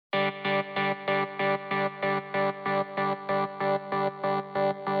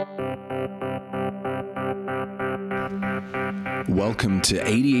Welcome to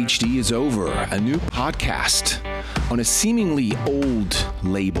ADHD is Over, a new podcast on a seemingly old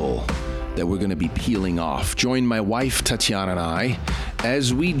label that we're going to be peeling off. Join my wife, Tatiana, and I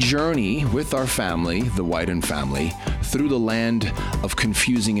as we journey with our family, the Wyden family, through the land of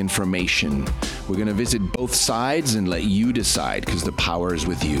confusing information. We're going to visit both sides and let you decide because the power is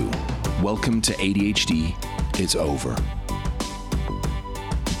with you. Welcome to ADHD is Over.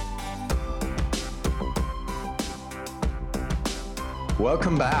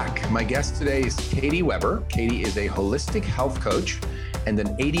 Welcome back. My guest today is Katie Weber. Katie is a holistic health coach and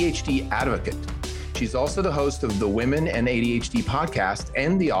an ADHD advocate. She's also the host of the Women and ADHD podcast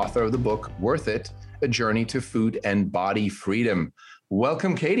and the author of the book, Worth It, A Journey to Food and Body Freedom.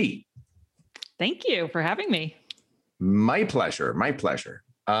 Welcome, Katie. Thank you for having me. My pleasure. My pleasure.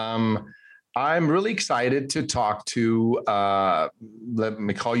 I'm really excited to talk to, let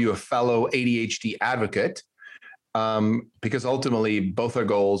me call you a fellow ADHD advocate, because ultimately both our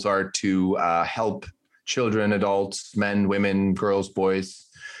goals are to help children, adults, men, women, girls, boys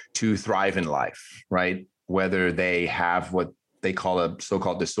to thrive in life, right? Whether they have what they call a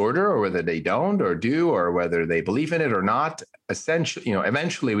so-called disorder or whether they don't or do, or whether they believe in it or not, essentially,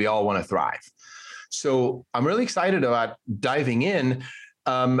 eventually we all want to thrive. So I'm really excited about diving in.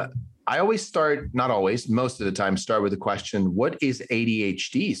 I always start, not always, most of the time, start with the question, what is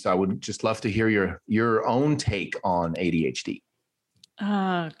ADHD? So I would just love to hear your own take on ADHD.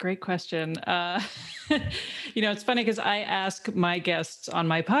 Great question. It's funny because I ask my guests on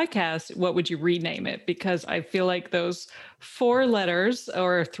my podcast, what would you rename it? Because I feel like those 4 letters,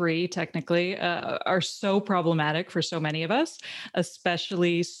 or 3 technically, are so problematic for so many of us,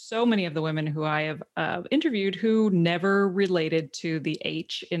 especially so many of the women who I have interviewed who never related to the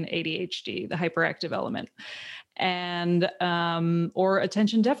H in ADHD, the hyperactive element, and or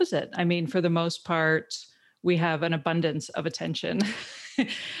attention deficit. I mean, for the most part, we have an abundance of attention.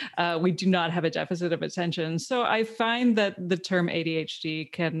 We do not have a deficit of attention. So I find that the term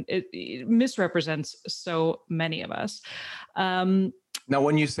ADHD it misrepresents so many of us. Now,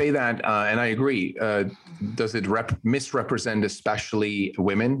 when you say that, and I agree, does it misrepresent especially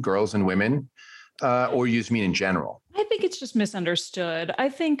women, girls and women, or you just mean in general? I think it's just misunderstood. I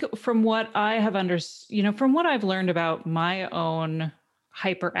think from what I have from what I've learned about my own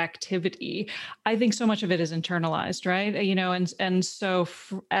hyperactivity, I think so much of it is internalized, right? And so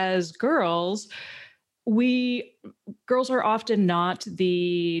as girls are often not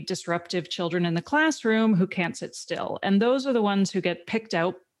the disruptive children in the classroom who can't sit still. And those are the ones who get plucked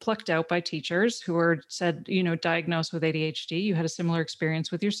out by teachers who are diagnosed with ADHD. You had a similar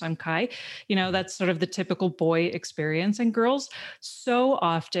experience with your son, Kai. That's sort of the typical boy experience. And girls so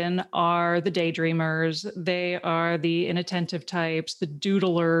often are the daydreamers. They are the inattentive types, the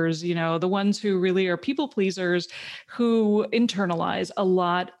doodlers, the ones who really are people pleasers, who internalize a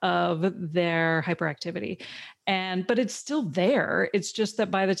lot of their hyperactivity. But it's still there. It's just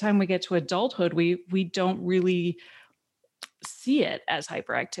that by the time we get to adulthood, we don't really see it as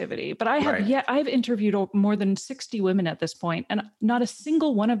hyperactivity. But I've interviewed more than 60 women at this point, and not a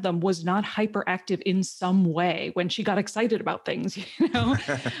single one of them was not hyperactive in some way when she got excited about things, Which,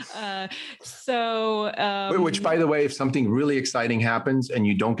 by the way, if something really exciting happens and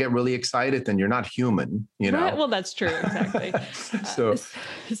you don't get really excited, then you're not human, Right? Well, that's true. Exactly.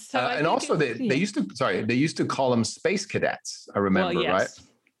 And also they used to call them space cadets. I remember, well, yes. Right?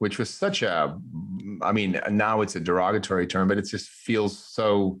 Which was now it's a derogatory term, but it just feels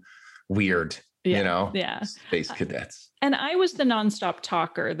so weird, Yeah. Space cadets. And I was the nonstop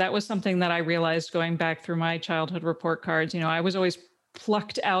talker. That was something that I realized going back through my childhood report cards. I was always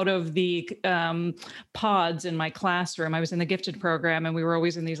plucked out of the pods in my classroom. I was in the gifted program and we were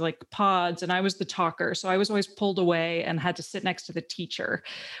always in these pods, and I was the talker. So I was always pulled away and had to sit next to the teacher,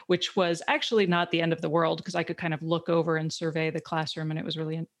 which was actually not the end of the world because I could kind of look over and survey the classroom and it was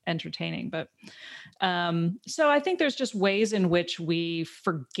really entertaining. But so I think there's just ways in which we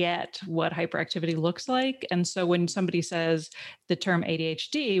forget what hyperactivity looks like. And so when somebody says the term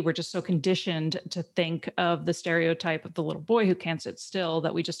ADHD, we're just so conditioned to think of the stereotype of the little boy who can't sit still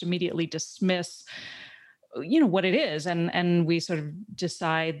that we just immediately dismiss, what it is. And we sort of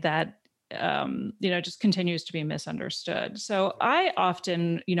decide that, just continues to be misunderstood. So I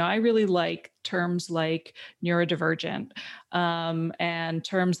often, I really like terms like neurodivergent, and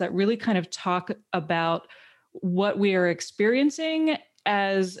terms that really kind of talk about what we are experiencing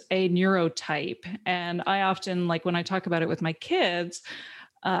as a neurotype. And I often, when I talk about it with my kids,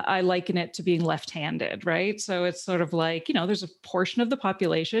 I liken it to being left-handed, right? So it's sort of like, there's a portion of the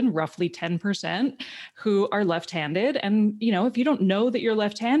population, roughly 10%, who are left-handed. And, if you don't know that you're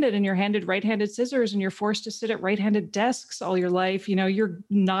left-handed and you're handed right-handed scissors and you're forced to sit at right-handed desks all your life, you're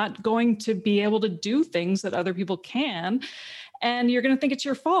not going to be able to do things that other people can. And you're going to think it's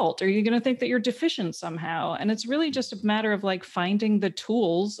your fault, or you're going to think that you're deficient somehow. And it's really just a matter of like finding the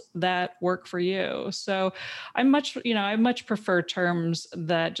tools that work for you. So I much prefer terms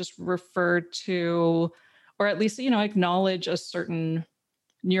that just refer to, or at least, acknowledge a certain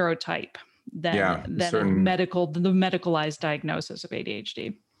neurotype than the medicalized diagnosis of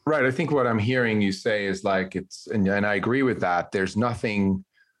ADHD. Right. I think what I'm hearing you say is like and I agree with that. There's nothing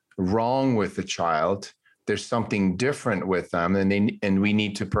wrong with the child. There's something different with them, and we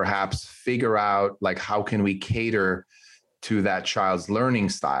need to perhaps figure out like how can we cater to that child's learning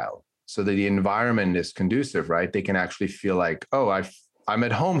style so that the environment is conducive, right? They can actually feel like, oh, I'm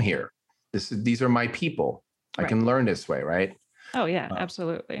at home here. These are my people. I can learn this way, right? Oh yeah,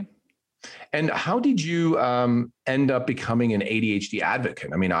 absolutely. And how did you end up becoming an ADHD advocate?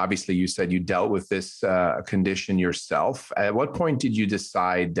 I mean, obviously, you said you dealt with this condition yourself. At what point did you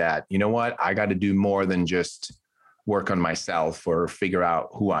decide that, you know what, I got to do more than just work on myself or figure out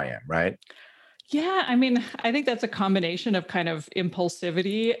who I am, right? Yeah, I mean, I think that's a combination of kind of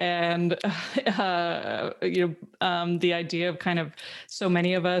impulsivity and, the idea of kind of so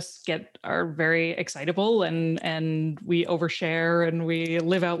many of us are very excitable and we overshare and we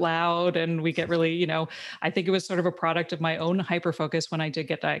live out loud and we get really, I think it was sort of a product of my own hyperfocus when I did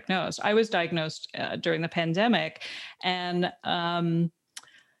get diagnosed. I was diagnosed during the pandemic, and a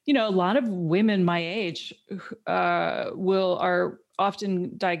lot of women my age are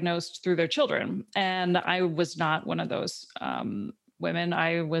often diagnosed through their children. And I was not one of those women.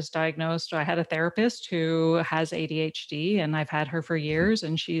 I was diagnosed. I had a therapist who has ADHD, and I've had her for years.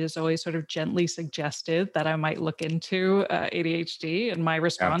 And she has always sort of gently suggested that I might look into ADHD. And my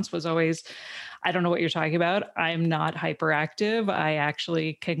response was always, I don't know what you're talking about. I'm not hyperactive. I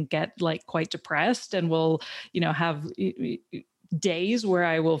actually can get like quite depressed and will, have days where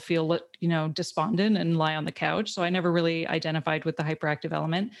I will feel, despondent and lie on the couch. So I never really identified with the hyperactive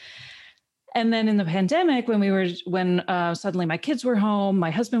element. And then in the pandemic, when suddenly my kids were home,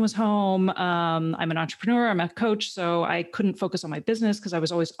 my husband was home, I'm an entrepreneur, I'm a coach. So I couldn't focus on my business because I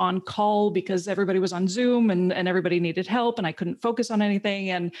was always on call because everybody was on Zoom and everybody needed help and I couldn't focus on anything.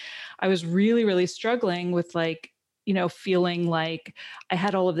 And I was really, really struggling with feeling like I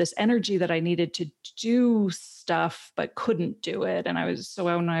had all of this energy that I needed to do stuff, but couldn't do it. And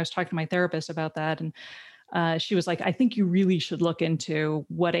when I was talking to my therapist about that, and she was like, I think you really should look into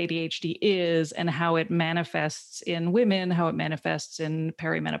what ADHD is and how it manifests in women, how it manifests in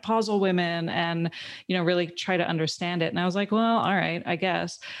perimenopausal women, and, really try to understand it. And I was like, well, all right, I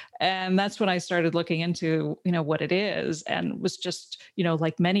guess. And that's when I started looking into, what it is, and was just,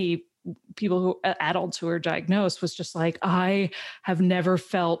 like many adults who are diagnosed, was just like, I have never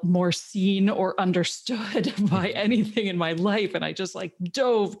felt more seen or understood by anything in my life. And I just like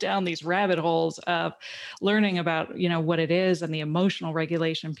dove down these rabbit holes of learning about, what it is and the emotional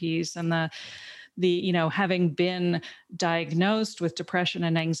regulation piece and the having been diagnosed with depression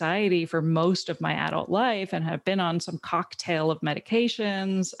and anxiety for most of my adult life and have been on some cocktail of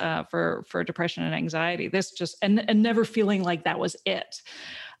medications for depression and anxiety. This just, and never feeling like that was it.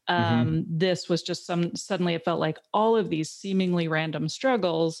 This was just suddenly it felt like all of these seemingly random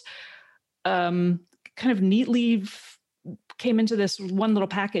struggles kind of neatly came into this one little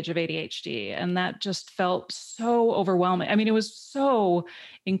package of ADHD. And that just felt so overwhelming. I mean, it was so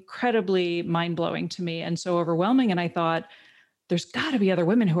incredibly mind-blowing to me and so overwhelming. And I thought, there's got to be other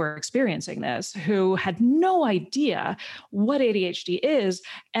women who are experiencing this, who had no idea what ADHD is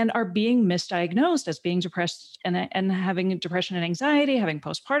and are being misdiagnosed as being depressed and having depression and anxiety, having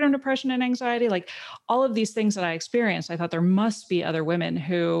postpartum depression and anxiety, like all of these things that I experienced. I thought there must be other women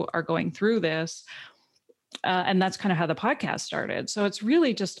who are going through this. And that's kind of how the podcast started. So it's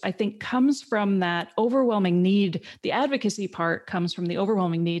really just, I think, comes from that overwhelming need. The advocacy part comes from the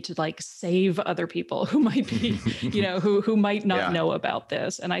overwhelming need to like save other people who might be, who might not know about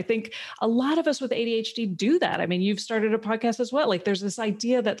this. And I think a lot of us with ADHD do that. I mean, you've started a podcast as well. Like there's this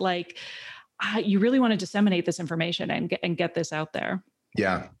idea that like, you really want to disseminate this information and get this out there.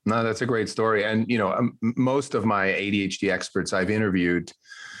 Yeah, no, that's a great story. And, most of my ADHD experts I've interviewed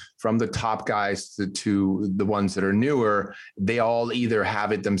from the top guys to the ones that are newer, they all either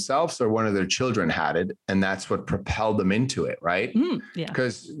have it themselves or one of their children had it. And that's what propelled them into it, right? Yeah.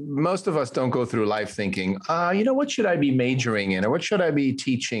 Because most of us don't go through life thinking, what should I be majoring in? Or what should I be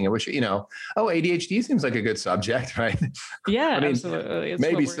teaching? Or ADHD seems like a good subject, right? Yeah, absolutely.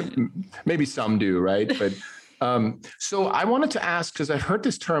 Maybe some do, right? But so I wanted to ask, because I've heard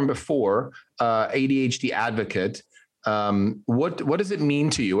this term before, ADHD advocate. What does it mean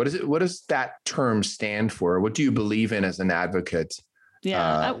to you? What does that term stand for? What do you believe in as an advocate?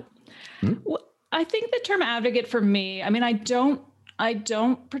 Yeah. I think the term advocate for me, I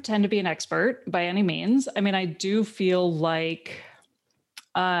don't pretend to be an expert by any means. I do feel like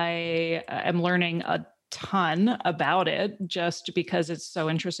I am learning a ton about it just because it's so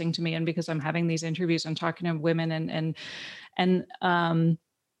interesting to me and because I'm having these interviews and talking to women and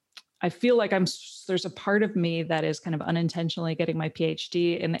I feel like there's a part of me that is kind of unintentionally getting my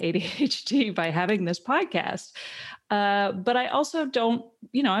PhD in ADHD by having this podcast. But I also don't,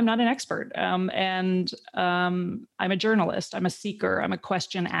 I'm not an expert. And I'm a journalist, I'm a seeker, I'm a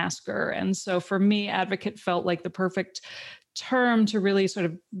question asker. And so for me, advocate felt like the perfect term to really sort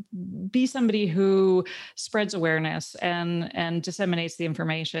of be somebody who spreads awareness and disseminates the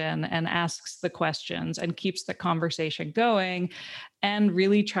information and asks the questions and keeps the conversation going and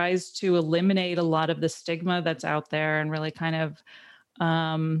really tries to eliminate a lot of the stigma that's out there and really kind of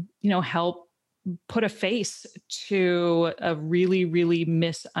help put a face to a really, really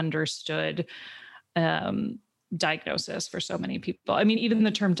misunderstood diagnosis for so many people. Even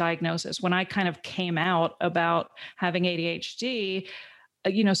the term diagnosis, when I kind of came out about having ADHD,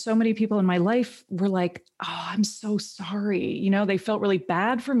 so many people in my life were like, oh, I'm so sorry. They felt really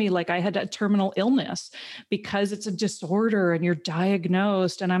bad for me. Like I had a terminal illness because it's a disorder and you're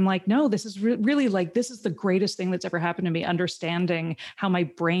diagnosed. And I'm like, no, this is really like, this is the greatest thing that's ever happened to me. Understanding how my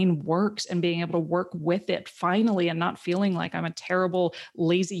brain works and being able to work with it finally and not feeling like I'm a terrible,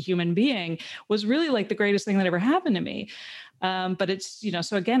 lazy human being was really like the greatest thing that ever happened to me. But it's,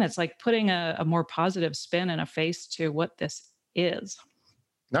 so again, it's like putting a more positive spin and a face to what this is.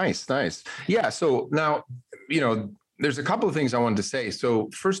 Nice. Yeah. So now, there's a couple of things I wanted to say. So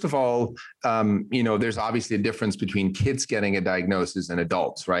first of all, there's obviously a difference between kids getting a diagnosis and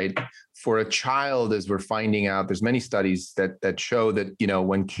adults, right? For a child, as we're finding out, there's many studies that show that,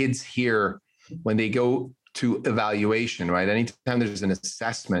 when they go to evaluation, right? Anytime there's an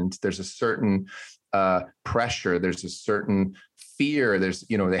assessment, there's a certain pressure, there's a certain fear, there's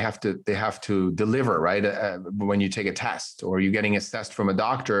they have to deliver, right? When you take a test or you're getting assessed from a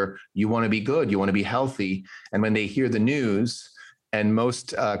doctor, you want to be good, you want to be healthy, and when they hear the news, and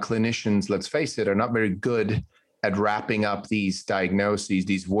most clinicians, let's face it, are not very good at wrapping up these diagnoses,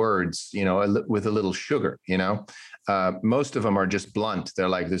 these words, with a little sugar. Most of them are just blunt. They're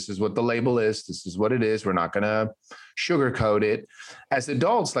like, this is what the label is, this is what it is, we're not going to sugarcoat it. As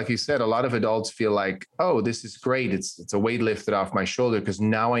adults, like you said, a lot of adults feel like, oh, this is great, it's a weight lifted off my shoulder because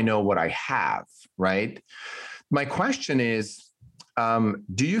now I know what I have, right? My question is,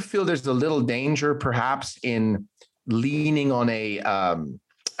 do you feel there's a little danger perhaps in leaning on a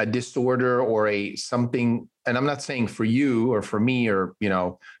disorder or something, and I'm not saying for you or for me or,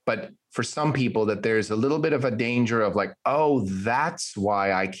 but for some people, that there's a little bit of a danger of like, oh, that's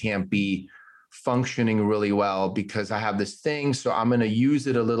why I can't be functioning really well because I have this thing. So I'm going to use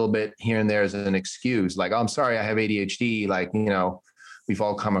it a little bit here and there as an excuse. Like, oh, I'm sorry, I have ADHD. Like, we've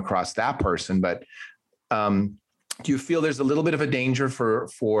all come across that person. But do you feel there's a little bit of a danger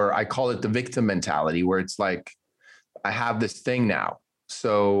for I call it the victim mentality, where it's like, I have this thing now,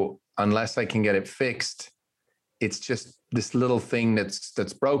 so unless I can get it fixed, it's just this little thing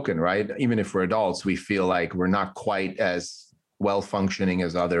that's broken, right? Even if we're adults, we feel like we're not quite as well functioning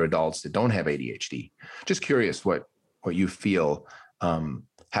as other adults that don't have ADHD. Just curious what you feel.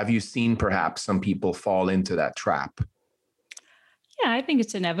 Have you seen perhaps some people fall into that trap? Yeah, I think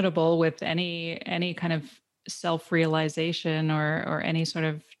it's inevitable with any kind of self-realization or any sort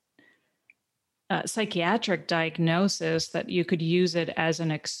of psychiatric diagnosis that you could use it as an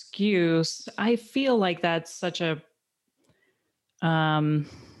excuse. I feel like that's such a,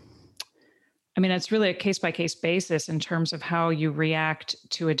 it's really a case-by-case basis in terms of how you react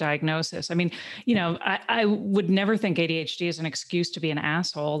to a diagnosis. I would never think ADHD is an excuse to be an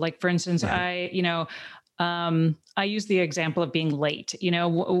asshole. Like, for instance, I use the example of being late.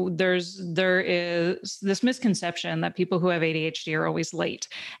 There is this misconception that people who have ADHD are always late.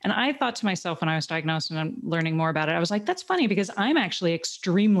 And I thought to myself when I was diagnosed and I'm learning more about it, I was like, that's funny because I'm actually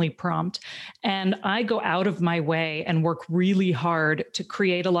extremely prompt and I go out of my way and work really hard to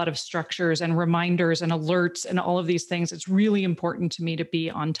create a lot of structures and reminders and alerts and all of these things. It's really important to me to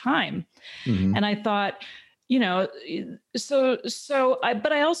be on time. Mhm. And I thought,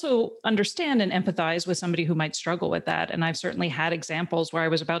 but I also understand and empathize with somebody who might struggle with that. And I've certainly had examples where I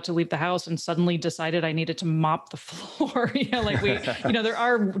was about to leave the house and suddenly decided I needed to mop the floor. There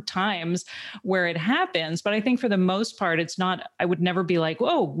are times where it happens, but I think for the most part, it's not, I would never be like,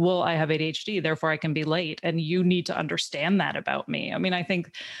 oh, well, I have ADHD, therefore I can be late. And you need to understand that about me. I mean, I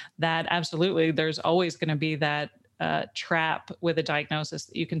think that absolutely there's always going to be that trap with a diagnosis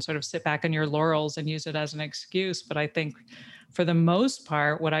that you can sort of sit back on your laurels and use it as an excuse. But I think for the most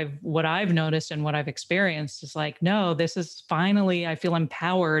part, what I've noticed and what I've experienced is like, no, this is finally, I feel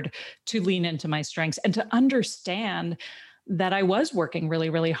empowered to lean into my strengths and to understand that I was working really,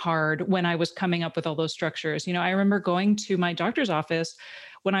 really hard when I was coming up with all those structures. I remember going to my doctor's office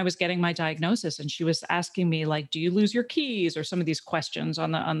when I was getting my diagnosis, and she was asking me like, do you lose your keys, or some of these questions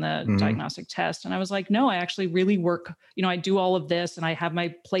on the Mhm. diagnostic test. And I was like, no, I actually really work, I do all of this and I have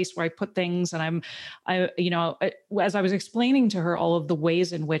my place where I put things. And as I was explaining to her all of the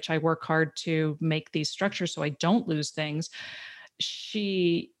ways in which I work hard to make these structures so I don't lose things,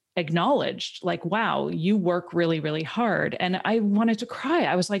 she acknowledged like, wow, you work really, really hard. And I wanted to cry.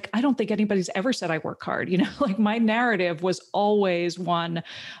 I was like, I don't think anybody's ever said I work hard. Like my narrative was always one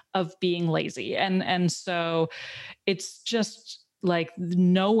of being lazy. And so it's just like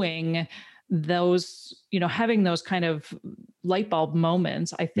knowing those, having those kind of light bulb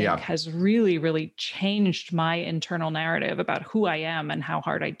moments, I think Yeah. has really, really changed my internal narrative about who I am and how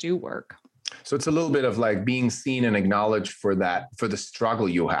hard I do work. So it's a little bit of like being seen and acknowledged for the struggle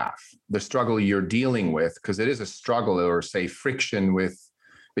you have, the struggle you're dealing with, because it is a struggle or say friction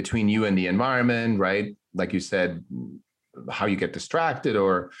between you and the environment, right? Like you said, how you get distracted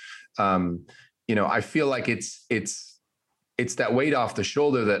or, I feel like it's that weight off the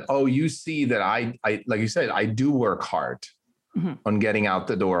shoulder that, oh, you see that I like you said, I do work hard Mhm. on getting out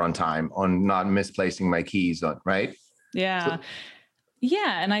the door on time, on not misplacing my keys on, right? Yeah. So,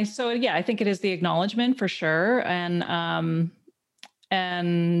 Yeah. I think it is the acknowledgement for sure. And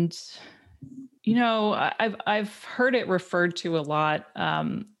I've heard it referred to a lot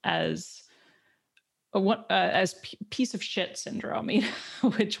as piece of shit syndrome,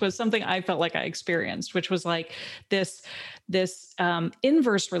 which was something I felt like I experienced, which was like this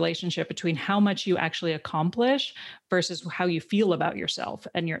inverse relationship between how much you actually accomplish versus how you feel about yourself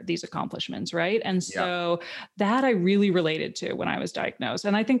and these accomplishments, right? And yeah. so that I really related to when I was diagnosed,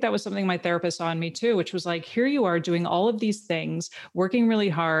 and I think that was something my therapist saw in me too, which was like, here you are doing all of these things, working really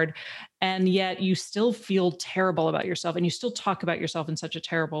hard, and yet you still feel terrible about yourself and you still talk about yourself in such a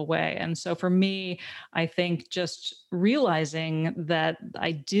terrible way. And so for me, I think just realizing that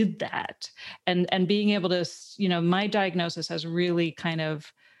I did that and being able to, my diagnosis has really kind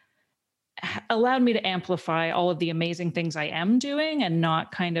of allowed me to amplify all of the amazing things I am doing and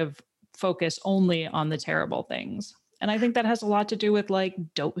not kind of focus only on the terrible things. And I think that has a lot to do with like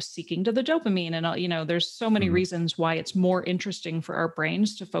seeking to the dopamine. And, there's so many Mhm. reasons why it's more interesting for our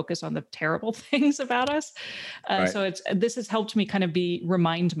brains to focus on the terrible things about us. Right. So this has helped me kind of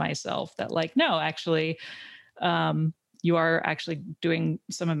remind myself that like, no, actually, you are actually doing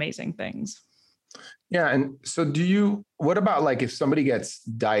some amazing things. Yeah. And so what about like if somebody gets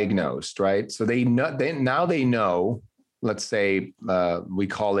diagnosed, right? So now they know, let's say we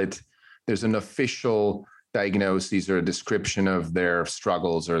call it, there's an official diagnosis or a description of their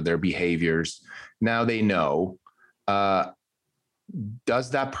struggles or their behaviors. Now they know.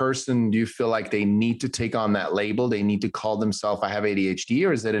 Does that person, do you feel like they need to take on that label? They need to call themselves, I have ADHD,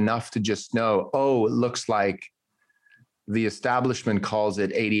 or is it enough to just know, oh, it looks like the establishment calls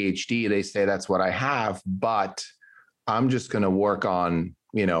it ADHD. They say that's what I have, but I'm just going to work on,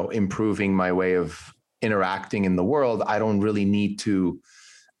 improving my way of interacting in the world. I don't really need to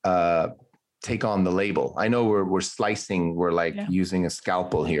take on the label. I know we're slicing, we're like Yeah. using a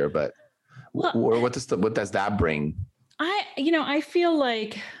scalpel here, but Well, what does that bring? I feel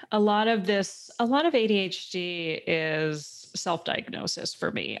like a lot of ADHD is self-diagnosis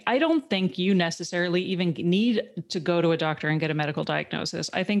for me. I don't think you necessarily even need to go to a doctor and get a medical diagnosis.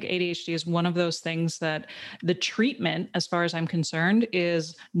 I think ADHD is one of those things that the treatment, as far as I'm concerned,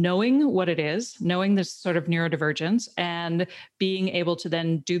 is knowing what it is, knowing this sort of neurodivergence, and being able to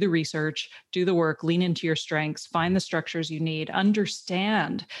then do the research, do the work, lean into your strengths, find the structures you need,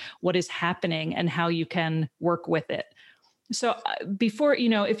 understand what is happening and how you can work with it. So before,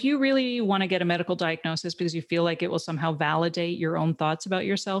 if you really want to get a medical diagnosis because you feel like it will somehow validate your own thoughts about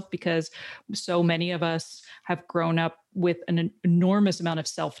yourself, because so many of us have grown up with an enormous amount of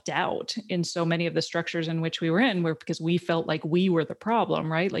self-doubt in so many of the structures in which we were in, where because we felt like we were the problem,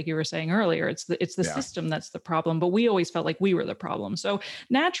 right? Like you were saying earlier, it's the Yeah. system that's the problem, but we always felt like we were the problem. So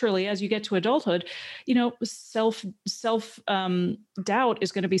naturally, as you get to adulthood, self doubt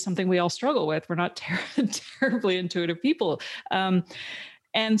is going to be something we all struggle with. We're not terribly intuitive people,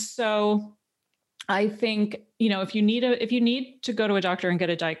 and so I think, if you need to go to a doctor and get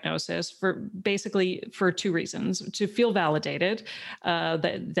a diagnosis for two reasons: to feel validated,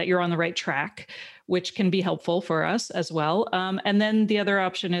 that you're on the right track, which can be helpful for us as well. And then the other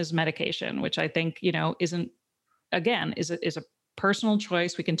option is medication, which I think, isn't, again, is a personal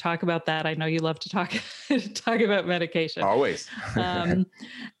choice. We can talk about that. I know you love to talk about medication. Always. But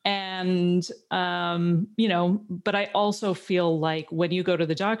I also feel like when you go to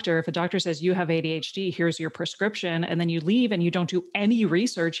the doctor, if a doctor says you have ADHD, here's your prescription, and then you leave and you don't do any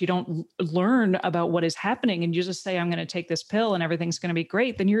research, you don't learn about what is happening, and you just say, I'm going to take this pill and everything's going to be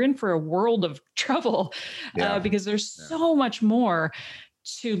great, then you're in for a world of trouble, because there's so much more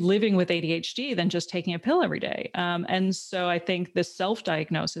to living with ADHD than just taking a pill every day. And so I think the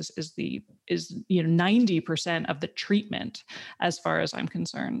self-diagnosis is 90% of the treatment, as far as I'm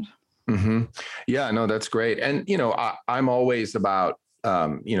concerned. Mm-hmm. Yeah, no, that's great. And, I'm always about,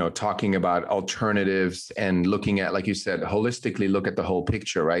 talking about alternatives and looking at, like you said, holistically look at the whole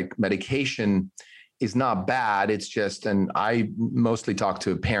picture, right? Medication is not bad. It's just, and I mostly talk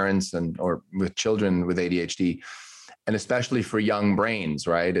to parents or with children with ADHD, and especially for young brains,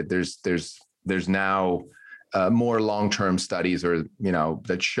 right? There's now more long-term studies,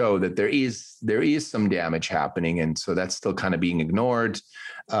 that show that there is some damage happening, and so that's still kind of being ignored.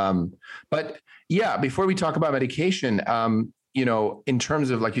 But yeah, before we talk about medication, in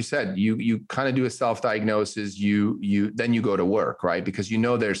terms of, like you said, you kind of do a self-diagnosis, then you go to work, right? Because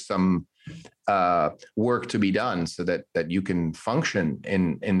there's some work to be done so that you can function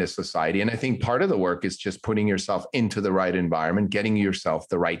in this society. And I think part of the work is just putting yourself into the right environment, getting yourself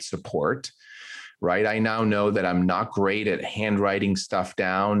the right support, right? I now know that I'm not great at handwriting stuff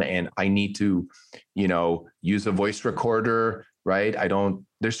down, and I need to, use a voice recorder, right?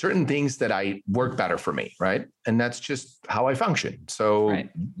 There's certain things that I work better for me, right? And that's just how I function. So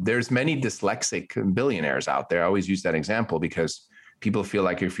There's many dyslexic billionaires out there. I always use that example because people feel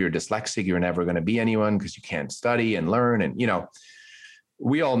like if you're dyslexic, you're never going to be anyone because you can't study and learn. And,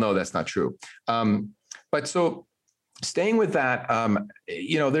 we all know that's not true. But so staying with that,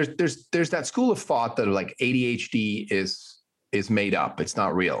 there's that school of thought that like ADHD is made up. It's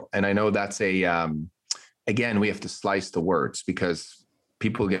not real. And I know that's again, we have to slice the words because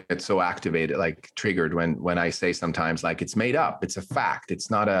people get so activated, like triggered when I say sometimes like it's made up. It's a fact.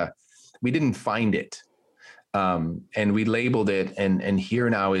 It's not we didn't find it. And we labeled it, and here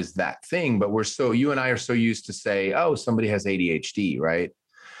now is that thing, but you and I are so used to say, oh, somebody has ADHD, right?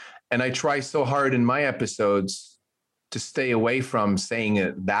 And I try so hard in my episodes to stay away from saying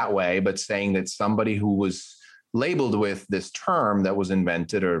it that way, but saying that somebody who was labeled with this term that was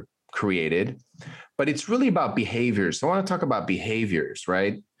invented or created, but it's really about behaviors. So I want to talk about behaviors,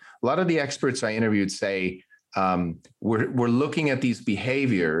 right? A lot of the experts I interviewed say, we're looking at these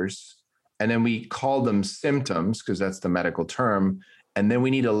behaviors, and then we call them symptoms because that's the medical term. And then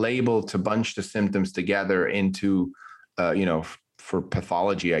we need a label to bunch the symptoms together into, for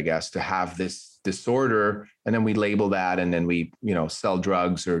pathology, I guess, to have this disorder. And then we label that, and then we, sell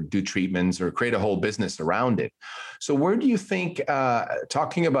drugs or do treatments or create a whole business around it. So where do you think,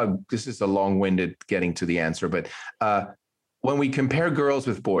 talking about, this is a long-winded getting to the answer, but when we compare girls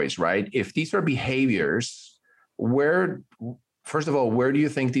with boys, right? If these are behaviors, first of all, where do you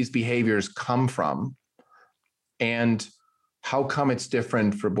think these behaviors come from? And how come it's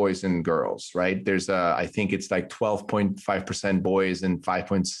different for boys and girls, right? I think it's like 12.5% boys and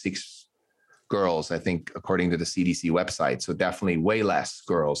 5.6 girls, I think, according to the CDC website. So definitely way less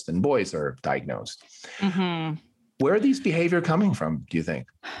girls than boys are diagnosed. Mm-hmm. Where are these behavior coming from, do you think?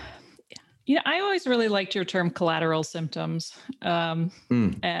 I always really liked your term collateral symptoms,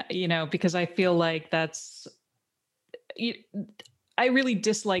 because I feel like that's, I really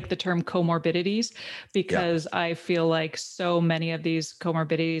dislike the term comorbidities Yeah. because I feel like so many of these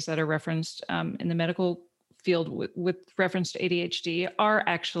comorbidities that are referenced in the medical field with reference to ADHD are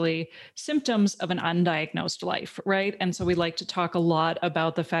actually symptoms of an undiagnosed life, right? And so we like to talk a lot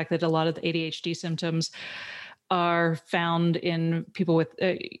about the fact that a lot of the ADHD symptoms are found in people with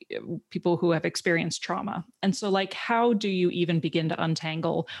people who have experienced trauma. And so, like, how do you even begin to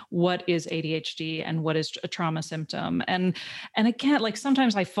untangle what is ADHD and what is a trauma symptom? And again, like,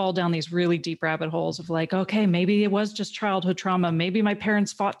 sometimes I fall down these really deep rabbit holes of like, okay, maybe it was just childhood trauma, maybe my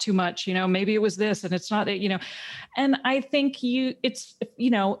parents fought too much, maybe it was this and it's not it. And I think it's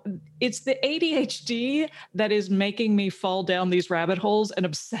the ADHD that is making me fall down these rabbit holes and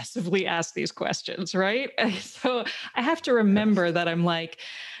obsessively ask these questions, right? So I have to remember that I'm like,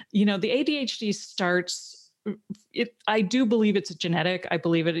 the ADHD starts. I do believe it's genetic. I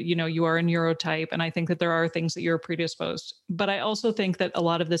believe it, you are a neurotype. And I think that there are things that you're predisposed. But I also think that a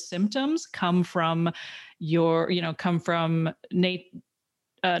lot of the symptoms come from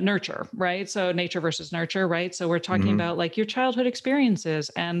nurture, right? So nature versus nurture, right? So we're talking Hmm. about like your childhood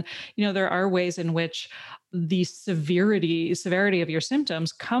experiences. And, there are ways in which the severity of your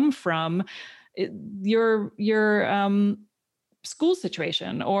symptoms come from your school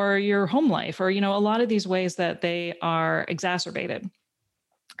situation or your home life, or a lot of these ways that they are exacerbated.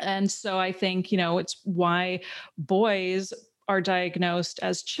 And so I think it's why boys are diagnosed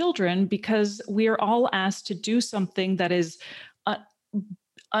as children, because we are all asked to do something that is uh,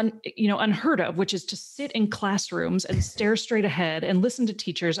 unheard of, which is to sit in classrooms and stare straight ahead and listen to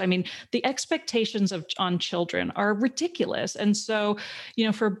teachers. I mean, the expectations on children are ridiculous. And so,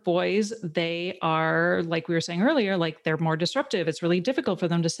 for boys, they are, like we were saying earlier, like they're more disruptive. It's really difficult for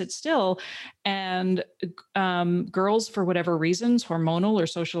them to sit still. And girls, for whatever reasons, hormonal or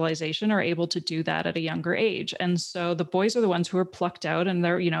socialization, are able to do that at a younger age. And so the boys are the ones who are plucked out, and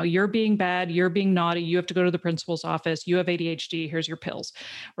they're, you're being bad, you're being naughty, you have to go to the principal's office, you have ADHD, here's your pills.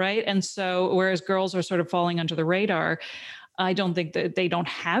 Right. And so, whereas girls are sort of falling under the radar, I don't think that they don't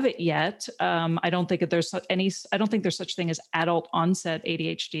have it yet. I don't think that I don't think there's such thing as adult onset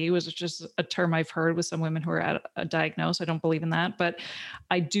ADHD, which is just a term I've heard with some women who are diagnosed. I don't believe in that. But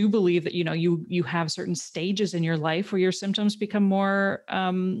I do believe that, you have certain stages in your life where your symptoms become more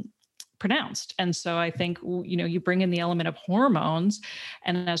pronounced. And so I think, you bring in the element of hormones.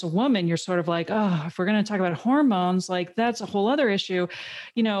 And as a woman, you're sort of like, oh, if we're going to talk about hormones, like that's a whole other issue,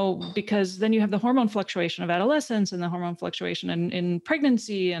 because then you have the hormone fluctuation of adolescence and the hormone fluctuation in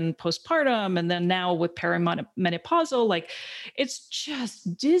pregnancy and postpartum. And then now with perimenopausal, like it's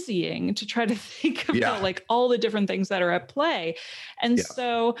just dizzying to try to think about Yeah. like all the different things that are at play. And Yeah.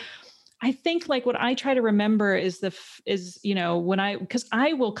 so I think like what I try to remember is because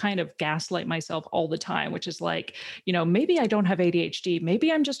I will kind of gaslight myself all the time, which is like, maybe I don't have ADHD.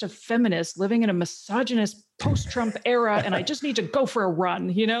 Maybe I'm just a feminist living in a misogynist post-Trump era and I just need to go for a run,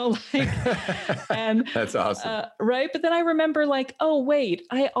 like, and That's awesome. right. But then I remember like, oh, wait,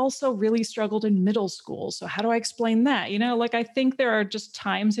 I also really struggled in middle school. So how do I explain that? Like I think there are just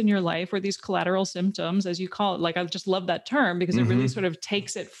times in your life where these collateral symptoms, as you call it, like I just love that term because it really sort of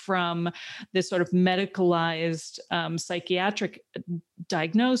takes it from this sort of medicalized psychiatric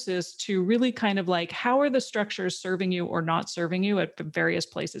diagnosis to really kind of like, how are the structures serving you or not serving you at various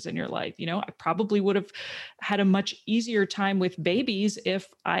places in your life? I probably would have had a much easier time with babies if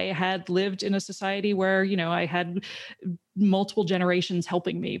I had lived in a society where, I had multiple generations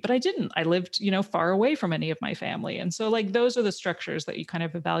helping me, but I didn't. I lived, far away from any of my family. And so like those are the structures that you kind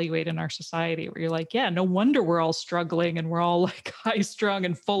of evaluate in our society where you're like, yeah, no wonder we're all struggling and we're all like high strung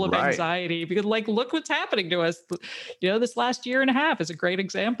and full of Right. anxiety because like, look what's happening to us. This last year and a half is a great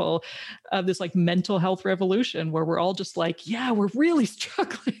example of this like mental health revolution where we're all just like, yeah, we're really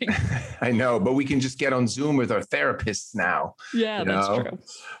struggling. I know, but we can just get on Zoom with our therapists now. Yeah, that's true.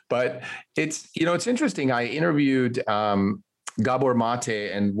 But it's interesting. I interviewed Gabor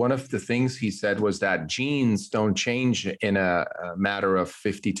Mate, and one of the things he said was that genes don't change in a matter of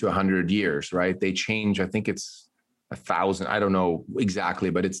 50 to 100 years, right? They change, I think it's 1,000, I don't know exactly,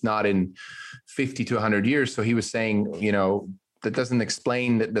 but it's not in 50 to 100 years. So he was saying, that doesn't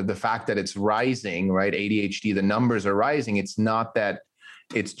explain the fact that it's rising, right? ADHD, the numbers are rising. It's not that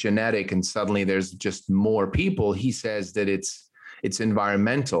it's genetic and suddenly there's just more people. He says that it's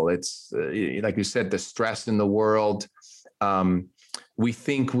environmental. It's like you said, the stress in the world. We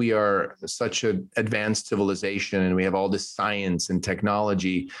think we are such an advanced civilization and we have all this science and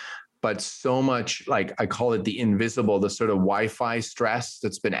technology, but so much, like I call it the invisible, the sort of Wi-Fi stress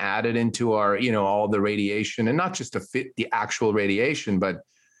that's been added into our, all the radiation, and not just to fit the actual radiation, but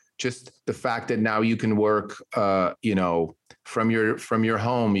just the fact that now you can work, from your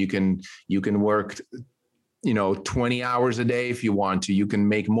home. You can work 20 hours a day if you want to. You can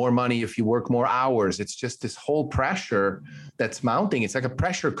make more money if you work more hours. It's just this whole pressure that's mounting. It's like a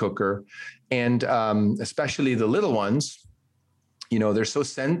pressure cooker. And especially the little ones, they're so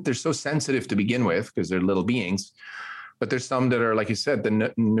sensitive to begin with because they're little beings. But there's some that are, like you said,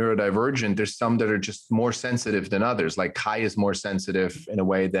 the neurodivergent. There's some that are just more sensitive than others. Like Kai is more sensitive in a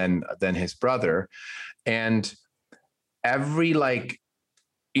way than his brother. And every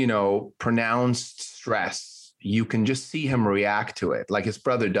pronounced stress, you can just see him react to it. Like his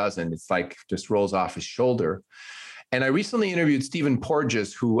brother doesn't. It's like just rolls off his shoulder. And I recently interviewed Stephen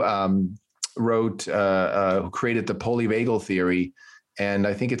Porges, who who created the polyvagal theory. And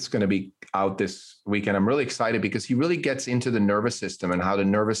I think it's going to be out this weekend. I'm really excited because he really gets into the nervous system and how the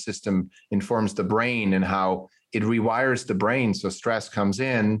nervous system informs the brain and how it rewires the brain. So stress comes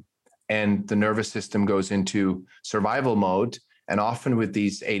in and the nervous system goes into survival mode. And often with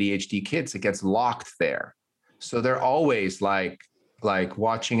these ADHD kids, it gets locked there. So they're always like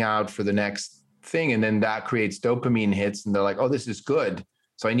watching out for the next thing. And then that creates dopamine hits and they're like, oh, this is good.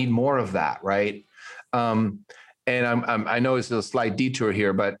 So I need more of that, right? And I know it's a slight detour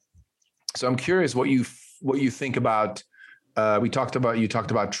here, but so I'm curious what you think about. You talked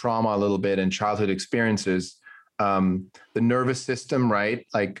about trauma a little bit and childhood experiences, the nervous system, right?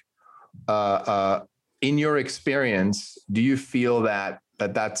 Like, in your experience, do you feel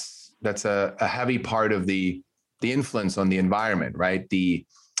that's a heavy part of the influence on the environment, right?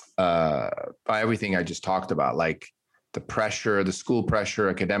 By everything I just talked about, like the pressure, the school pressure,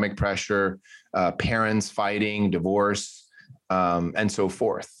 academic pressure, parents fighting, divorce, and so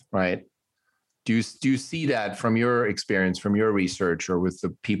forth, right? Do you see that from your experience, from your research, or with the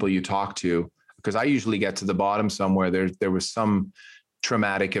people you talk to? Because I usually get to the bottom somewhere. There was some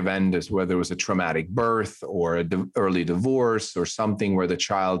traumatic event, as whether it was a traumatic birth or early divorce or something where the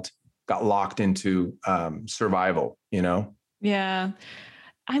child got locked into survival. Yeah.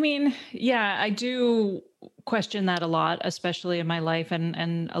 I mean, yeah, I do question that a lot, especially in my life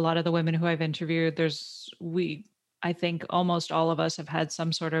and a lot of the women who I've interviewed. I think almost all of us have had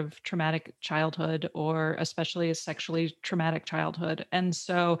some sort of traumatic childhood, or especially a sexually traumatic childhood. And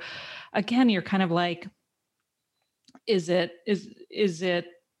so again, you're kind of like, is it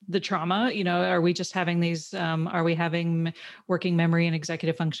the trauma? Are we just having these, are we having working memory and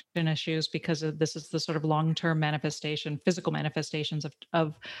executive function issues because this is the sort of long-term physical manifestations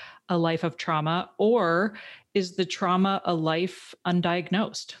of a life of trauma? Or is the trauma a life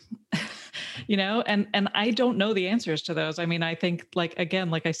undiagnosed? And I don't know the answers to those. I mean, I think like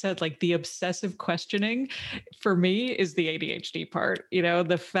I said, like the obsessive questioning for me is the ADHD part,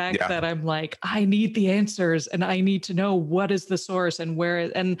 the fact that I'm like, I need the answers and I need to know what is the source and where,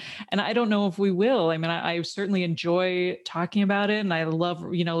 and I don't know if we will. I mean, I certainly enjoy talking about it and I love,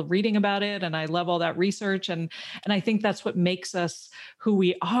 reading about it and I love all that research. And I think that's what makes us who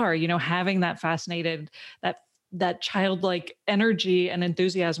we are, having that childlike energy and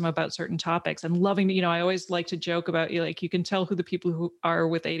enthusiasm about certain topics and loving, I always like to joke about you can tell who the people who are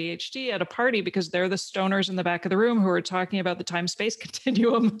with ADHD at a party because they're the stoners in the back of the room who are talking about the time-space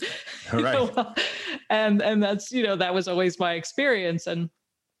continuum. Right. And that's, that was always my experience. And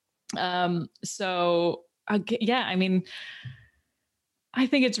yeah, I mean, I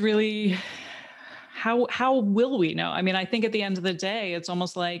think it's really, how will we know? I mean, I think at the end of the day, it's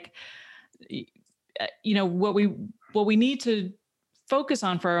almost like, what we need to focus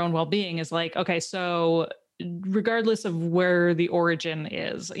on for our own well-being is like, okay, so regardless of where the origin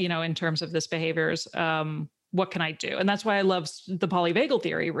is, in terms of this behaviors, what can I do? And that's why I love the polyvagal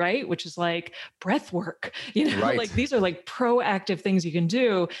theory, right? Which is like breath work, right. Like these are like proactive things you can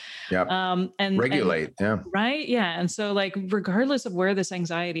do. Yeah. And regulate. Yeah. Right. Yeah. And so like, regardless of where this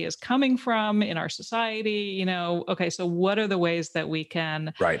anxiety is coming from in our society, okay, so what are the ways that we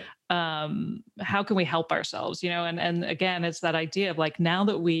can, right. How can we help ourselves, and again, it's that idea of like, now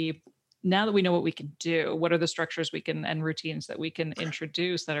that we know what we can do, what are the structures and routines that we can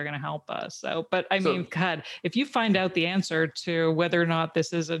introduce that are going to help us? So, but I mean, God, if you find out the answer to whether or not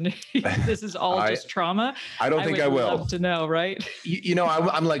this is all just trauma, I don't think I will. Love to know, right?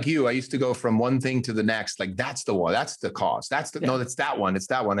 I'm like you. I used to go from one thing to the next. Like, that's the one. That's the cause. No, that's that one. It's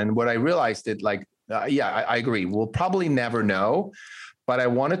that one. And what I realized I agree. We'll probably never know. But I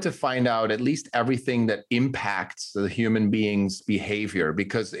wanted to find out at least everything that impacts the human being's behavior,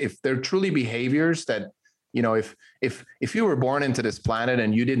 because if they're truly behaviors that, if you were born into this planet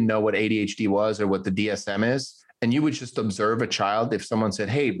and you didn't know what ADHD was or what the DSM is, and you would just observe a child, if someone said,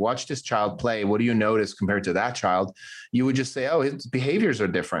 hey, watch this child play, what do you notice compared to that child? You would just say, oh, his behaviors are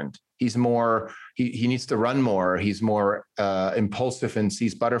different. He's more he needs to run more. He's more impulsive and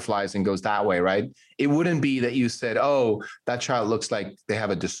sees butterflies and goes that way, right? It wouldn't be that you said, oh, that child looks like they have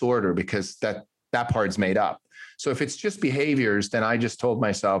a disorder, because that part's made up. So if it's just behaviors, then I just told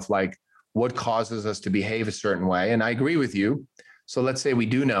myself, like, what causes us to behave a certain way? And I agree with you. So let's say we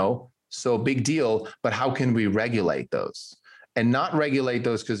do know, so big deal, but how can we regulate those? And not regulate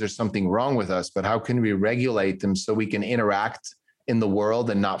those because there's something wrong with us, but how can we regulate them so we can interact in the world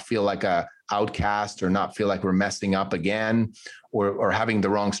and not feel like a outcast, or not feel like we're messing up again, or having the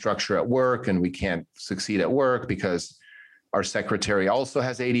wrong structure at work and we can't succeed at work because our secretary also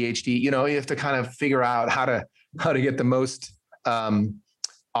has ADHD. You have to kind of figure out how to get the most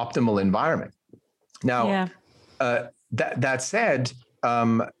optimal environment. Now, that said,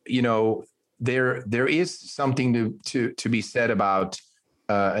 there is something to be said about,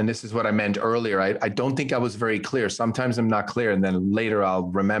 and this is what I meant earlier. I don't think I was very clear. Sometimes I'm not clear, and then later I'll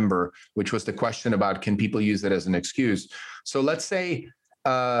remember, which was the question about, can people use it as an excuse? So let's say,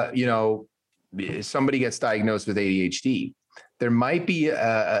 somebody gets diagnosed with ADHD. There might be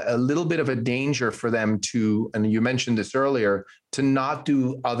a little bit of a danger for them to, and you mentioned this earlier, to not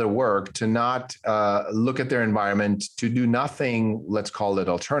do other work, to not look at their environment, to do nothing, let's call it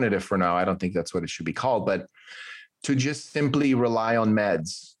alternative for now. I don't think that's what it should be called, but to just simply rely on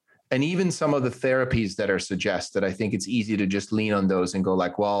meds. And even some of the therapies that are suggested, I think it's easy to just lean on those and go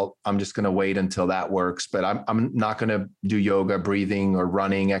like, well, I'm just going to wait until that works, but I'm not going to do yoga, breathing, or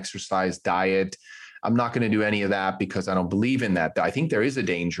running, exercise, diet. I'm not going to do any of that because I don't believe in that. I think there is a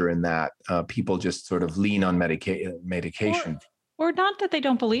danger in that. People just sort of lean on medication. Or not that they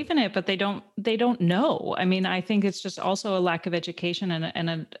don't believe in it, but they don't know. I mean, I think it's just also a lack of education and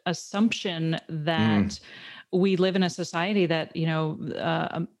an assumption that we live in a society that,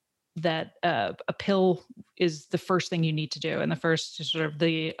 a pill is the first thing you need to do, and the first sort of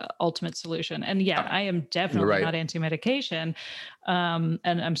the ultimate solution. And I am definitely not anti-medication. And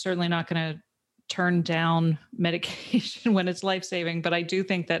I'm certainly not going to turn down medication when it's life-saving. But I do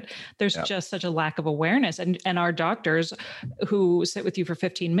think that there's just such a lack of awareness, and our doctors who sit with you for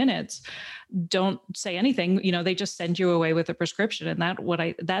 15 minutes don't say anything. They just send you away with a prescription.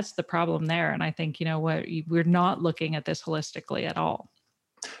 And that's the problem there. And I think, we're not looking at this holistically at all.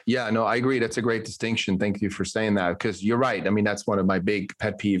 Yeah, no, I agree. That's a great distinction. Thank you for saying that, because you're right. I mean, that's one of my big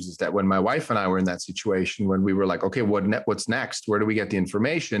pet peeves, is that when my wife and I were in that situation, when we were like, okay, what's next? Where do we get the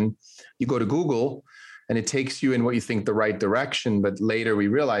information? You go to Google and it takes you in what you think the right direction. But later we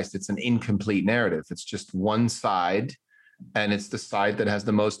realized it's an incomplete narrative. It's just one side, and it's the side that has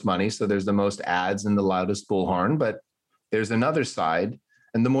the most money. So there's the most ads and the loudest bullhorn, but there's another side.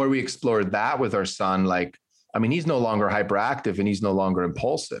 And the more we explored that with our son, he's no longer hyperactive and he's no longer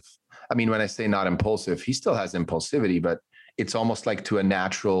impulsive. I mean, when I say not impulsive, he still has impulsivity, but it's almost like to a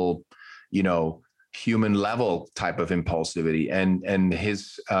natural, human level type of impulsivity. And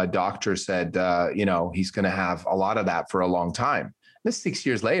his doctor said, he's going to have a lot of that for a long time. This 6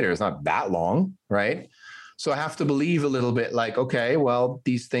 years later is not that long, right? So I have to believe a little bit like, okay, well,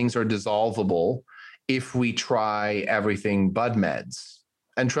 these things are dissolvable if we try everything but meds.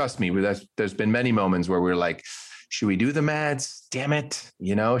 And trust me, there's been many moments where we're like, should we do the meds? Damn it.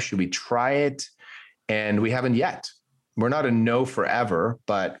 Should we try it? And we haven't yet. We're not a no forever,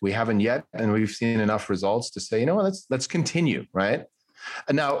 but we haven't yet. And we've seen enough results to say, let's continue. Right.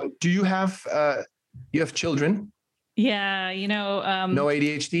 And now, do you have children? Yeah. No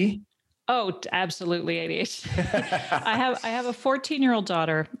ADHD? Oh, absolutely ADHD. I have a 14-year-old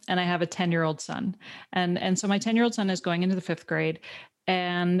daughter and I have a 10-year-old son. And so my 10-year-old son is going into the 5th grade.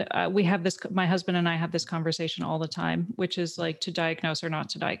 And we have this, my husband and I have this conversation all the time, which is like, to diagnose or not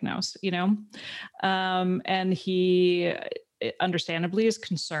to diagnose, and he understandably is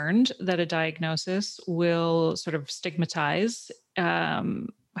concerned that a diagnosis will sort of stigmatize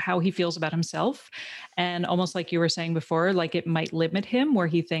how he feels about himself. And almost like you were saying before, like it might limit him, where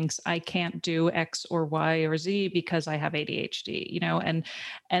he thinks, I can't do X or Y or Z because I have ADHD,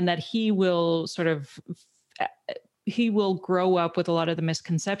 and that he will sort of he will grow up with a lot of the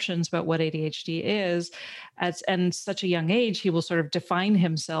misconceptions about what ADHD is. And such a young age, he will sort of define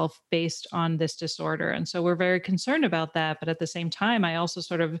himself based on this disorder. And so we're very concerned about that. But at the same time, I also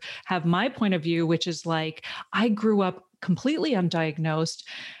sort of have my point of view, which is like, I grew up completely undiagnosed.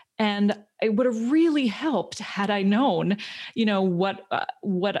 And it would have really helped had I known, what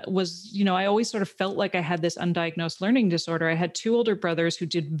was, I always sort of felt like I had this undiagnosed learning disorder. I had 2 older brothers who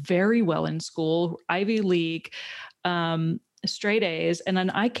did very well in school, Ivy League, straight A's. And then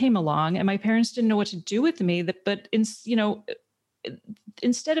I came along and my parents didn't know what to do with me. But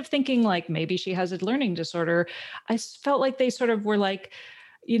instead of thinking like, maybe she has a learning disorder, I felt like they sort of were like,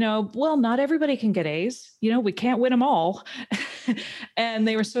 well, not everybody can get A's, we can't win them all. And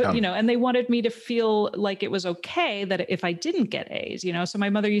they were so, and they wanted me to feel like it was okay that if I didn't get A's, so my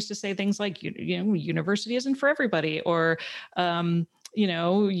mother used to say things like, university isn't for everybody, or,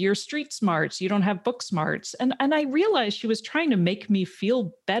 you're street smarts, you don't have book smarts. And I realized she was trying to make me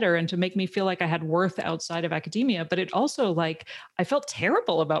feel better and to make me feel like I had worth outside of academia. But it also, like, I felt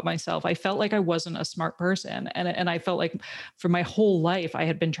terrible about myself. I felt like I wasn't a smart person. And I felt like for my whole life, I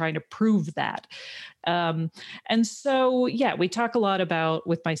had been trying to prove that. And so, yeah, we talk a lot about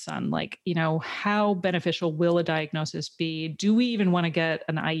with my son, like, how beneficial will a diagnosis be? Do we even want to get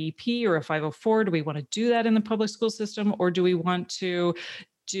an IEP or a 504? Do we want to do that in the public school system? Or do we want to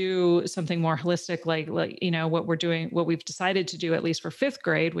do something more holistic, like what we're doing, what we've decided to do, at least for fifth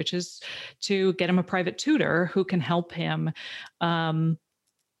grade, which is to get him a private tutor who can help him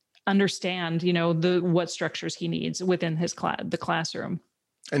understand, what structures he needs within the classroom.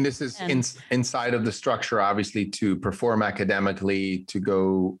 And this is inside of the structure, obviously, to perform academically, to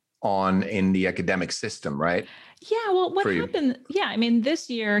go on in the academic system, right? Yeah. Well, what happened? Yeah. I mean, this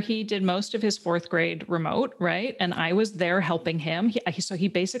year he did most of his fourth grade remote, right? And I was there helping him. So he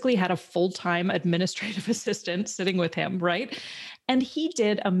basically had a full-time administrative assistant sitting with him, right? And he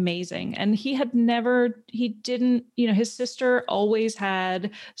did amazing. And his sister always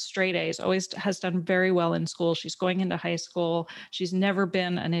had straight A's, always has done very well in school. She's going into high school. She's never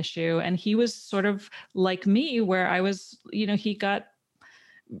been an issue. And he was sort of like me, where I was, he got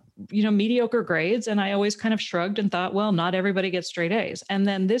mediocre grades. And I always kind of shrugged and thought, well, not everybody gets straight A's. And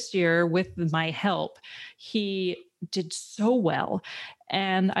then this year, with my help, he did so well.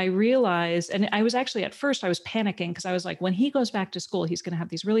 And I realized, and I was actually, at first I was panicking, because I was like, when he goes back to school, he's going to have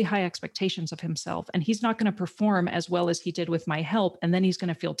these really high expectations of himself, and he's not going to perform as well as he did with my help. And then he's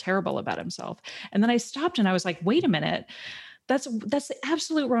going to feel terrible about himself. And then I stopped and I was like, wait a minute. That's the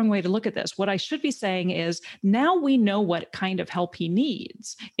absolute wrong way to look at this. What I should be saying is, now we know what kind of help he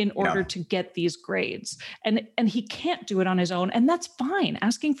needs in order to get these grades. And he can't do it on his own. And that's fine.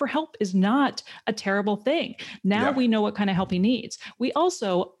 Asking for help is not a terrible thing. Now we know what kind of help he needs. We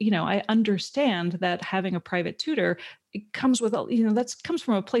also, I understand that having a private tutor, it comes with, that comes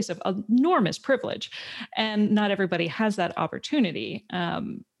from a place of enormous privilege. And not everybody has that opportunity.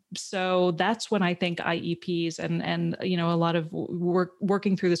 So that's when I think IEPs and a lot of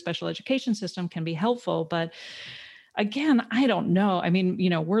working through the special education system can be helpful. But again, I don't know. I mean,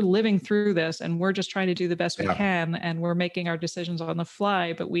 we're living through this and we're just trying to do the best we can, and we're making our decisions on the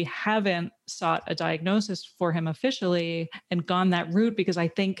fly, but we haven't sought a diagnosis for him officially and gone that route, because I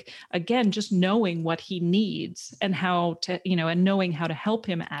think, again, just knowing what he needs and how to, and knowing how to help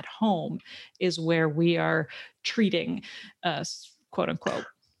him at home is where we are treating us, quote unquote.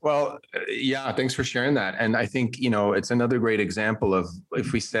 Well, yeah, thanks for sharing that. And I think, it's another great example of,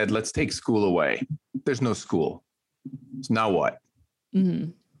 if we said, let's take school away, there's no school. So now what? Mm-hmm.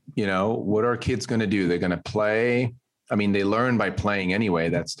 What are kids going to do? They're going to play. I mean, they learn by playing anyway.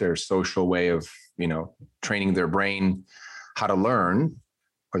 That's their social way of, training their brain how to learn,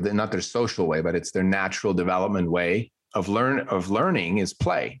 or not their social way, but it's their natural development way of learning is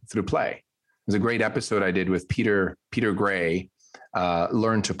through play. There's a great episode I did with Peter Gray.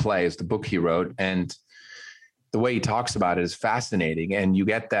 Learn to Play is the book he wrote, and the way he talks about it is fascinating. And you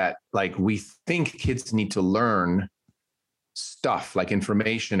get that, like, we think kids need to learn stuff like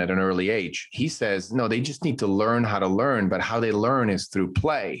information at an early age. He says, no, they just need to learn how to learn, but how they learn is through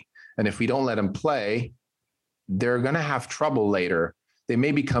play. And if we don't let them play, they're going to have trouble later. They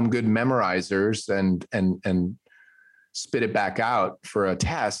may become good memorizers and spit it back out for a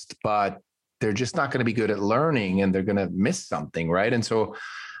test, but they're just not going to be good at learning, and they're going to miss something, right? And so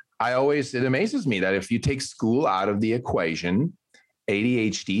it amazes me that if you take school out of the equation,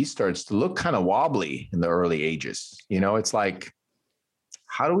 ADHD starts to look kind of wobbly in the early ages. It's like,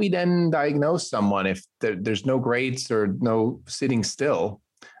 how do we then diagnose someone if there's no grades or no sitting still,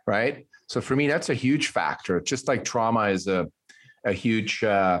 right? So for me, that's a huge factor. Just like trauma is a huge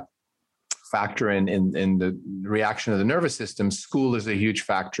factor in the reaction of the nervous system, school is a huge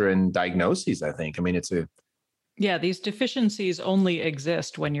factor in diagnoses, I think. I mean, these deficiencies only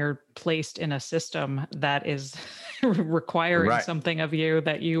exist when you're placed in a system that is requiring something of you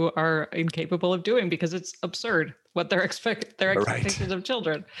that you are incapable of doing, because it's absurd what their expectations of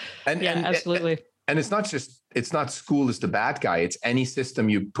children. And absolutely. And it's not school is the bad guy. It's any system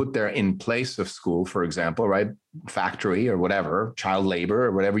you put there in place of school, for example, right? Factory or whatever, child labor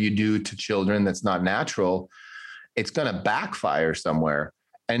or whatever you do to children that's not natural, it's going to backfire somewhere.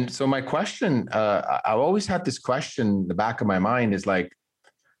 And so my question, I've always had this question in the back of my mind is like,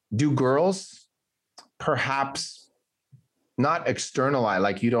 do girls perhaps not externalize,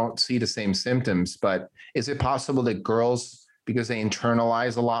 like you don't see the same symptoms, but is it possible that girls, because they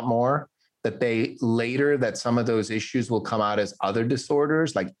internalize a lot more, that they later, that some of those issues will come out as other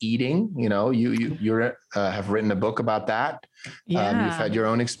disorders like eating? You know, you have written a book about that. You've had your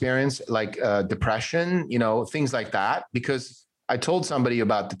own experience, like depression, you know, things like that. Because I told somebody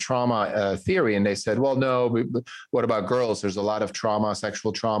about the trauma theory, and they said, well, no, but what about girls? There's a lot of trauma,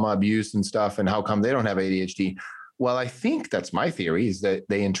 sexual trauma, abuse and stuff. And how come they don't have ADHD? Well, I think that's my theory, is that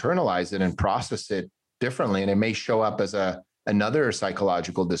they internalize it and process it differently. And it may show up as another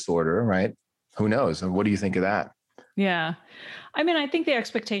psychological disorder, right? Who knows? And what do you think of that? Yeah. I mean, I think the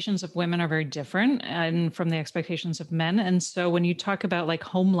expectations of women are very different and from the expectations of men. And so when you talk about like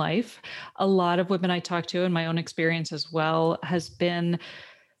home life, a lot of women I talk to, and my own experience as well, has been,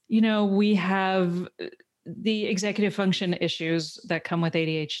 we have the executive function issues that come with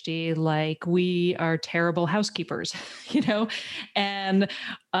ADHD, like we are terrible housekeepers, and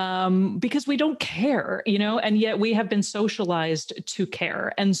because we don't care, and yet we have been socialized to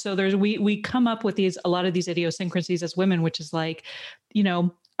care. And so we come up with a lot of these idiosyncrasies as women, which is like,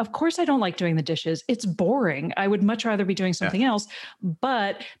 of course, I don't like doing the dishes. It's boring. I would much rather be doing something else.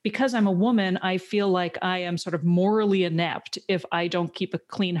 But because I'm a woman, I feel like I am sort of morally inept if I don't keep a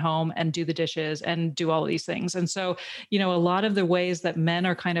clean home and do the dishes and do all of these things. And so, a lot of the ways that men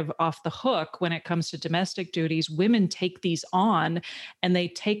are kind of off the hook when it comes to domestic duties, women take these on, and they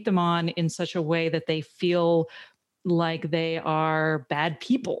take them on in such a way that they feel like they are bad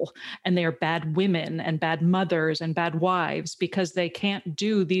people and they are bad women and bad mothers and bad wives because they can't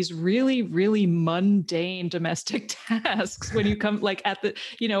do these really, really mundane domestic tasks when you come like at the,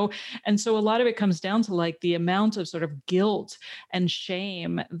 and so a lot of it comes down to like the amount of sort of guilt and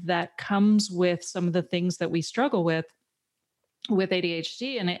shame that comes with some of the things that we struggle with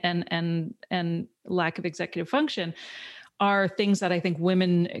ADHD and lack of executive function, are things that I think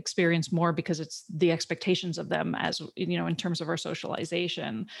women experience more because it's the expectations of them, as in terms of our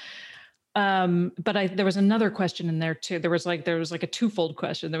socialization. But there was another question in there too. There was like a twofold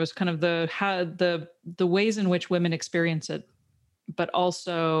question. There was kind of the ways in which women experience it, but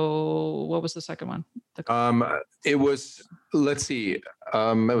also what was the second one? It was, let's see.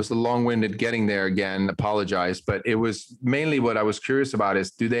 It was a long-winded getting there again. Apologize, but it was mainly what I was curious about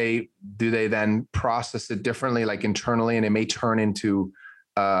is do they then process it differently, like internally, and it may turn into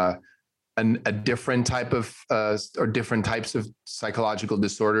a different type of or different types of psychological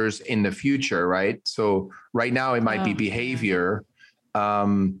disorders in the future, right? So right now it might be behavior.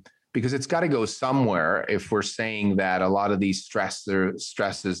 Because it's got to go somewhere if we're saying that a lot of these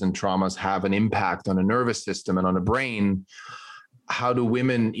stresses and traumas have an impact on the nervous system and on the brain. How do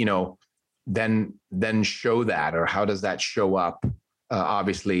women, then show that, or how does that show up?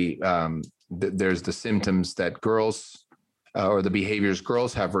 Obviously, there's the symptoms that girls or the behaviors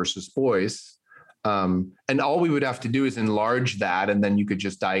girls have versus boys. And all we would have to do is enlarge that, and then you could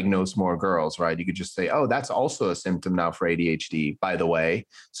just diagnose more girls, right? You could just say, oh, that's also a symptom now for ADHD, by the way.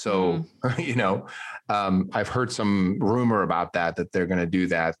 So, I've heard some rumor about that they're going to do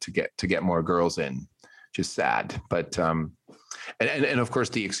that to get more girls in, which is sad. But, and of course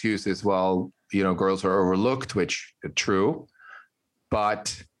the excuse is, well, girls are overlooked, which is true,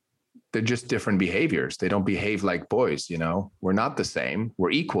 but they're just different behaviors. They don't behave like boys. We're not the same.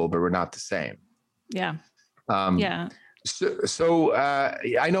 We're equal, but we're not the same. Yeah. So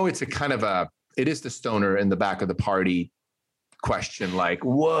I know it's it is the stoner in the back of the party question. Like,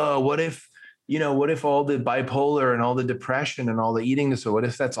 whoa, what if all the bipolar and all the depression and all the eating disorder, what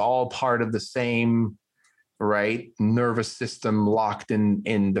if that's all part of the same, right, nervous system locked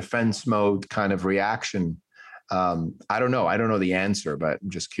in defense mode kind of reaction? I don't know. I don't know the answer, but I'm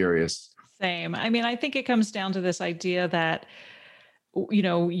just curious. Same. I mean, I think it comes down to this idea that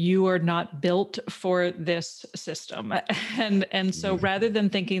you are not built for this system. And so rather than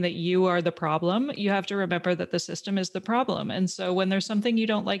thinking that you are the problem, you have to remember that the system is the problem. And so when there's something you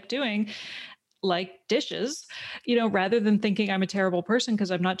don't like doing, like dishes, rather than thinking I'm a terrible person because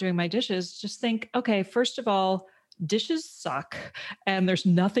I'm not doing my dishes, just think, okay, first of all, dishes suck and there's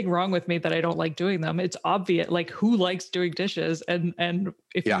nothing wrong with me that I don't like doing them. It's obvious, like who likes doing dishes? And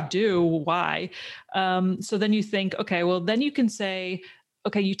if you do, why? So then you think, okay, well, then you can say,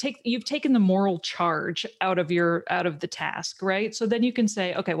 okay, you've taken the moral charge out of the task, right? So then you can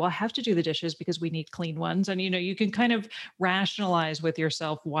say, okay, well, I have to do the dishes because we need clean ones. And you can kind of rationalize with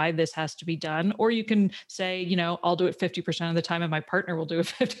yourself why this has to be done. Or you can say, I'll do it 50% of the time and my partner will do it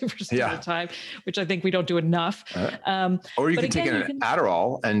 50% of the Yeah. time, which I think we don't do enough. Or you But could take again, an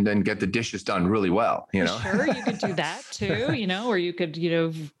Adderall and then get the dishes done really well, Sure, you could do that too, or you could,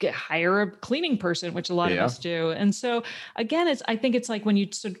 hire a cleaning person, which a lot of Yeah. us do. And so again, I think it's like when you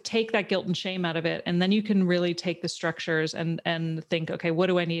sort of take that guilt and shame out of it, and then you can really take the structures and think, okay, what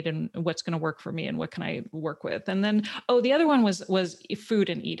do I need and what's going to work for me and what can I work with? And then, the other one was food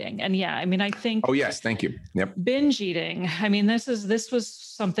and eating. And yeah, I mean, I think Oh yes, thank you. Yep. binge eating. I mean, this was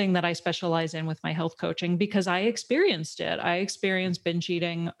something that I specialize in with my health coaching because I experienced it. I experienced binge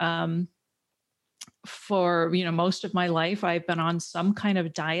eating for most of my life. I've been on some kind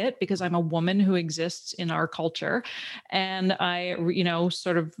of diet because I'm a woman who exists in our culture, and I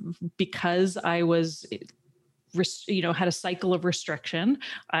sort of, because I was had a cycle of restriction,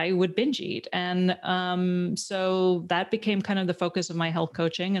 I would binge eat. And so that became kind of the focus of my health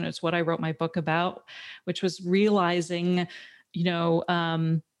coaching, and it's what I wrote my book about, which was realizing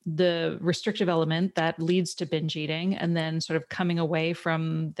the restrictive element that leads to binge eating, and then sort of coming away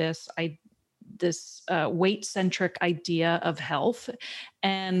from this weight centric idea of health,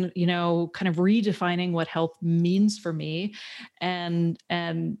 and kind of redefining what health means for me. And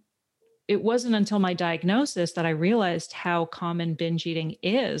it wasn't until my diagnosis that I realized how common binge eating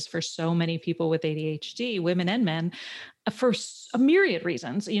is for so many people with ADHD, women and men, for a myriad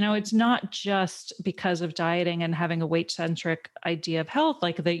reasons. It's not just because of dieting and having a weight-centric idea of health.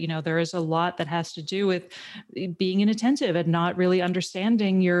 Like there is a lot that has to do with being inattentive and not really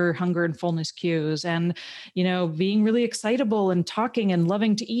understanding your hunger and fullness cues, and being really excitable and talking and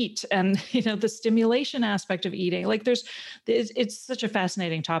loving to eat, and the stimulation aspect of eating. Like it's such a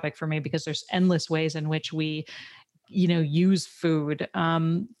fascinating topic for me because there's endless ways in which we use food.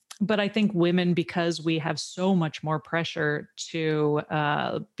 But I think women, because we have so much more pressure to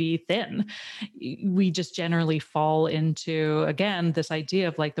be thin, we just generally fall into, again, this idea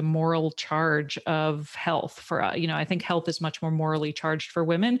of like the moral charge of health. For I think health is much more morally charged for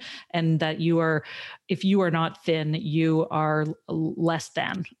women, and that if you are not thin, you are less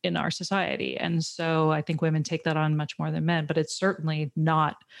than in our society. And so I think women take that on much more than men, but it's certainly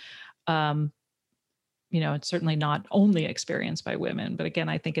not. It's certainly not only experienced by women, but again,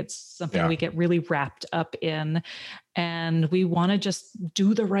 I think it's something we get really wrapped up in, and we want to just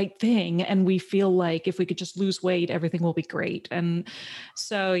do the right thing. And we feel like if we could just lose weight, everything will be great. And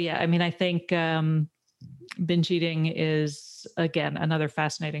so, yeah, I mean, I think binge eating is, again, another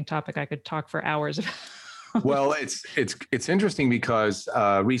fascinating topic I could talk for hours about. Well, it's interesting because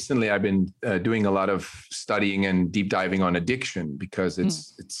recently I've been doing a lot of studying and deep diving on addiction, because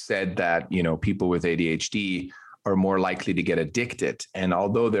it's said that people with ADHD are more likely to get addicted. And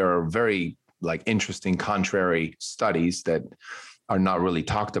although there are very interesting contrary studies that are not really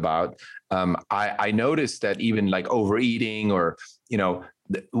talked about, I noticed that even overeating or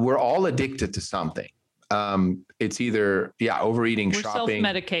we're all addicted to something. It's either overeating, we're shopping,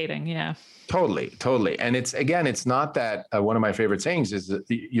 self-medicating, yeah. Totally. And it's not that one of my favorite sayings is that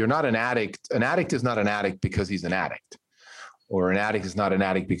you're not an addict. An addict is not an addict because he's an addict, or an addict is not an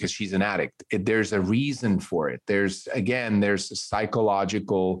addict because she's an addict. There's a reason for it. There's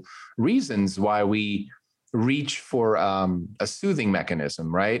psychological reasons why we reach for a soothing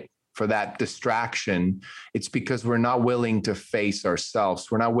mechanism, right? For that distraction. It's because we're not willing to face ourselves.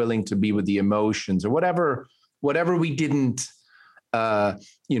 We're not willing to be with the emotions or whatever we didn't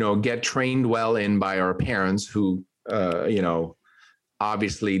get trained well in by our parents, who,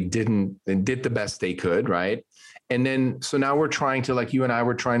 obviously did the best they could. Right. And then, so now we're trying to, like you and I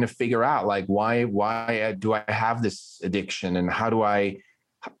were trying to figure out, why do I have this addiction, and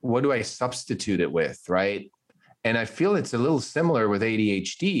what do I substitute it with? Right. And I feel it's a little similar with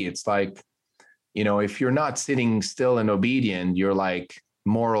ADHD. It's like, if you're not sitting still and obedient, you're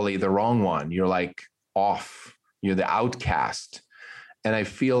morally the wrong one. You're off. You're the outcast. And I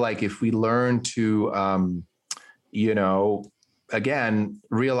feel like if we learn to, again,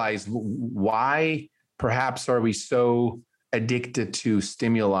 realize why perhaps are we so addicted to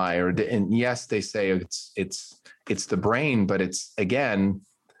stimuli, and yes, they say it's the brain, but it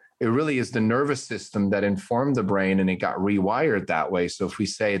really is the nervous system that informed the brain, and it got rewired that way. So if we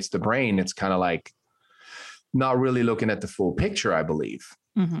say it's the brain, it's kind of not really looking at the full picture, I believe,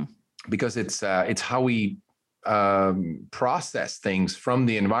 because it's how we process things from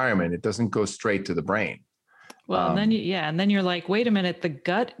the environment. It doesn't go straight to the brain. Well, and then and then you're like, wait a minute, the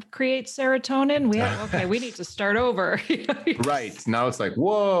gut creates serotonin. We need to start over. Right. Now it's like,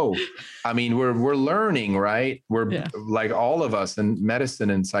 whoa. I mean, we're learning, right? We're like all of us in medicine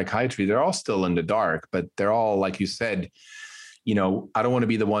and psychiatry, they're all still in the dark, but they're all, like you said, I don't want to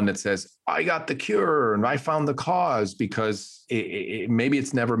be the one that says, I got the cure and I found the cause, because maybe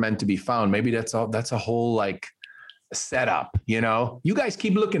it's never meant to be found. Maybe that's a whole like setup, you guys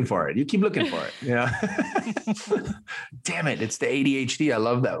keep looking for it. You keep looking for it. Damn it. It's the ADHD. I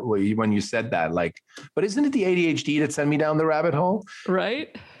love that when you said that, like, but isn't it the ADHD that sent me down the rabbit hole?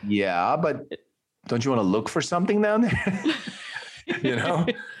 Right. Yeah. But don't you want to look for something down there?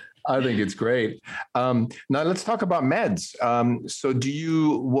 I think it's great. Now let's talk about meds. So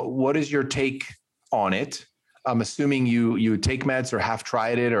what is your take on it? I'm assuming you take meds or have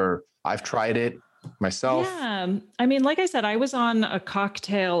tried it, or I've tried it myself. Yeah. I mean, like I said, I was on a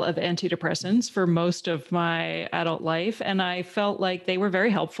cocktail of antidepressants for most of my adult life, and I felt like they were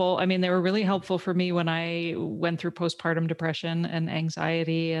very helpful. I mean, they were really helpful for me when I went through postpartum depression and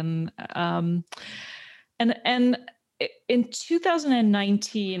anxiety, and in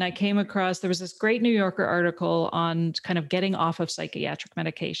 2019, I came across, there was this great New Yorker article on kind of getting off of psychiatric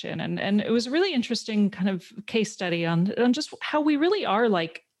medication. And it was a really interesting kind of case study on just how we really are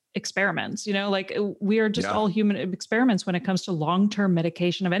like experiments, like we are just all human experiments when it comes to long-term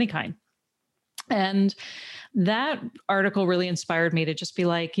medication of any kind. And that article really inspired me to just be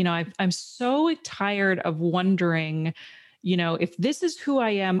like, I'm so tired of wondering, if this is who I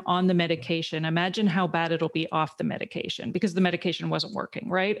am on the medication, imagine how bad it'll be off the medication, because the medication wasn't working.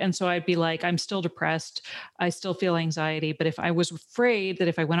 Right. And so I'd be like, I'm still depressed. I still feel anxiety. But if I was afraid that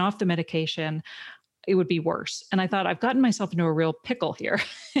if I went off the medication, it would be worse. And I thought, I've gotten myself into a real pickle here.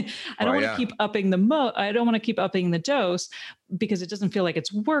 I don't want to keep upping I don't want to keep upping the dose because it doesn't feel like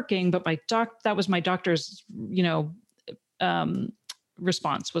it's working. But that was my doctor's,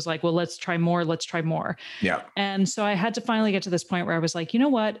 response was like, well, let's try more. Yeah. And so I had to finally get to this point where I was like, you know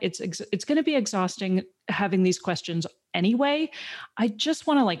what? It's going to be exhausting having these questions anyway. I just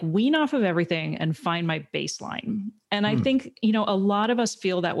want to like wean off of everything and find my baseline. And I think, a lot of us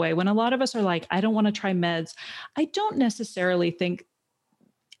feel that way when a lot of us are like, I don't want to try meds. I don't necessarily think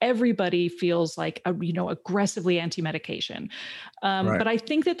everybody feels like aggressively anti-medication. Right. But I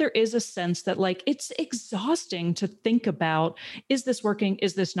think that there is a sense that like, it's exhausting to think about, is this working?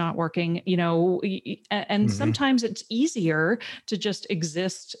 Is this not working? And sometimes it's easier to just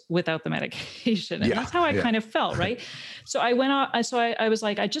exist without the medication. And that's how I kind of felt. Right. So I went out. So I was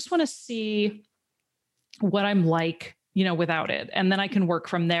like, I just want to see what I'm like, without it. And then I can work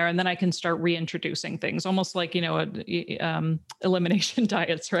from there, and then I can start reintroducing things, almost like, elimination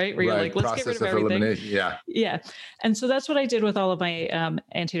diets, right? Where you're like, let's get rid of everything. Yeah. Yeah. And so that's what I did with all of my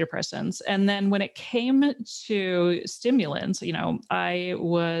antidepressants. And then when it came to stimulants, I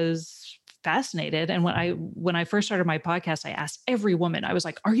was fascinated. And when I first started my podcast, I asked every woman, I was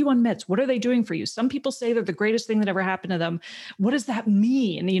like, are you on meds? What are they doing for you? Some people say they're the greatest thing that ever happened to them. What does that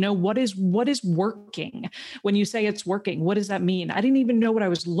mean? What is working? When you say it's working, what does that mean? I didn't even know what I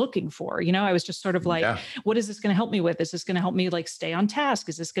was looking for. I was just sort of like, what is this going to help me with? Is this going to help me like stay on task?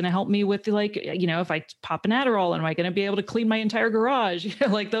 Is this going to help me with like, if I pop an Adderall, am I going to be able to clean my entire garage?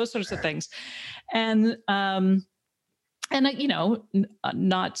 Like those sorts of things. And,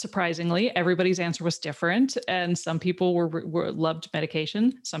 not surprisingly, everybody's answer was different. And some people loved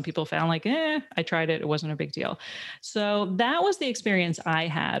medication. Some people found like, I tried it. It wasn't a big deal. So that was the experience I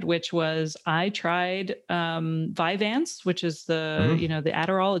had, which was I tried Vyvanse, which is the, the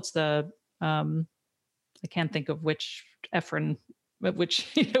Adderall. It's the, I can't think of which Ephrin, which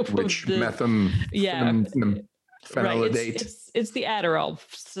methem. Yeah. Phenylidate. Right. It's the Adderall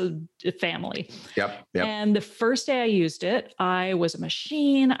family. Yep. And the first day I used it, I was a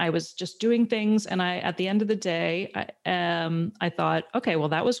machine. I was just doing things. And at the end of the day, I thought, okay, well,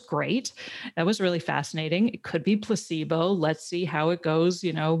 that was great. That was really fascinating. It could be placebo. Let's see how it goes,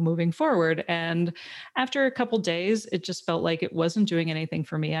 moving forward. And after a couple of days, it just felt like it wasn't doing anything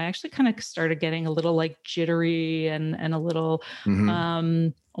for me. I actually kind of started getting a little like jittery and a little,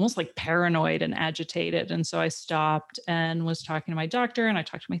 almost like paranoid and agitated. And so I stopped and was talking to my doctor, and I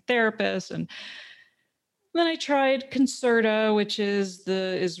talked to my therapist, and then I tried Concerta, which is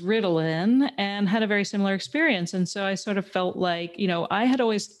Ritalin, and had a very similar experience. And so I sort of felt like, I had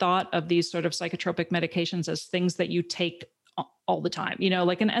always thought of these sort of psychotropic medications as things that you take all the time.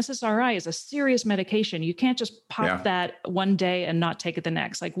 Like an SSRI is a serious medication. You can't just pop that one day and not take it the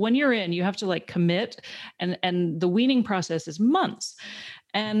next. Like when you're in, you have to like commit, and the weaning process is months.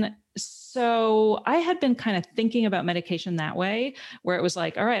 And so I had been kind of thinking about medication that way, where it was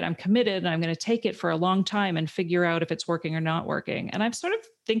like, all right, I'm committed and I'm going to take it for a long time and figure out if it's working or not working. And I've sort of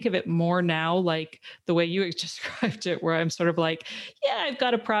think of it more now like the way you described it, where I'm sort of like, yeah, I've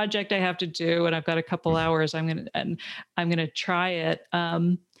got a project I have to do and I've got a couple hours. I'm gonna try it.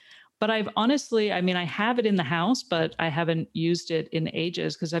 But I've honestly, I mean, I have it in the house, but I haven't used it in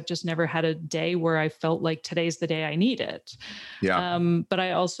ages because I've just never had a day where I felt like today's the day I need it. Yeah. But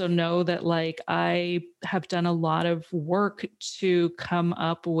I also know that like I have done a lot of work to come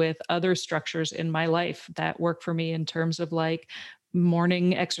up with other structures in my life that work for me in terms of like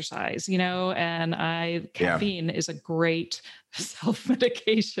morning exercise, and Yeah. caffeine is a great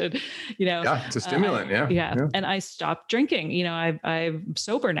self-medication, Yeah. It's a stimulant. Yeah. yeah. Yeah. And I stopped drinking, I'm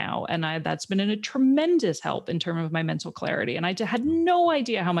sober now. And that's been a tremendous help in terms of my mental clarity. And I had no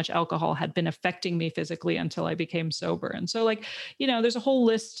idea how much alcohol had been affecting me physically until I became sober. And so like, there's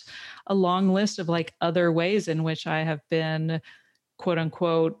a long list of like other ways in which I have been quote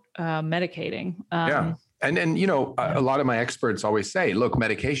unquote, medicating. Yeah. And a lot of my experts always say, look,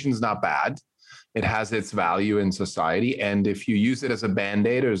 medication is not bad. It has its value in society. And if you use it as a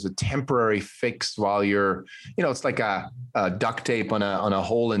Band-Aid or as a temporary fix while you're, it's like a duct tape on a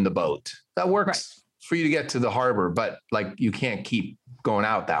hole in the boat. That works for you to get to the harbor, but like you can't keep going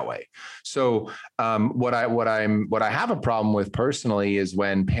out that way. So what I have a problem with personally is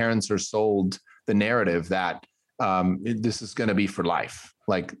when parents are sold the narrative that this is going to be for life.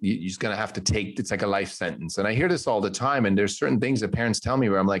 Like you're just going to have to take, it's like a life sentence. And I hear this all the time. And there's certain things that parents tell me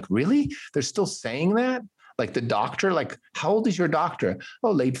where I'm like, really? They're still saying that? Like the doctor, like how old is your doctor?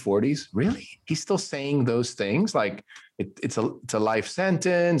 Oh, late 40s. Really? He's still saying those things. Like it's a life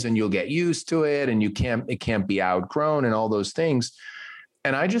sentence and you'll get used to it and it can't be outgrown and all those things.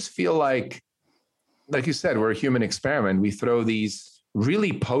 And I just feel like you said, we're a human experiment. We throw these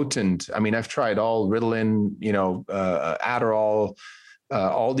really potent, I mean, I've tried all Ritalin, Adderall,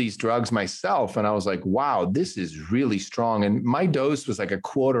 all these drugs myself. And I was like, wow, this is really strong. And my dose was like a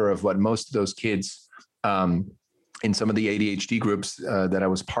quarter of what most of those kids in some of the ADHD groups that I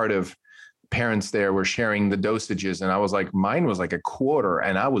was part of, parents there were sharing the dosages. And I was like, mine was like a quarter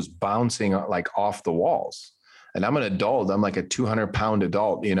and I was bouncing like off the walls. And I'm an adult. I'm like a 200-pound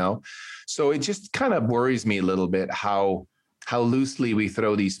adult, So it just kind of worries me a little bit how loosely we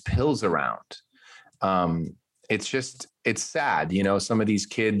throw these pills around. It's sad. Some of these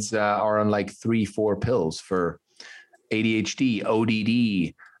kids are on like 3-4 pills for ADHD,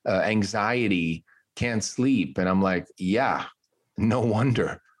 ODD, anxiety, can't sleep. And I'm like, yeah, no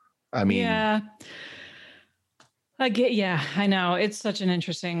wonder. I mean, yeah. I know it's such an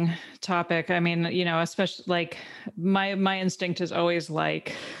interesting topic. I mean, especially like my instinct is always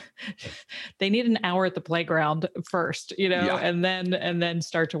like they need an hour at the playground first, Yeah. and then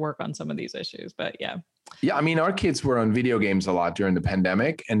start to work on some of these issues. But yeah. Yeah. I mean, our kids were on video games a lot during the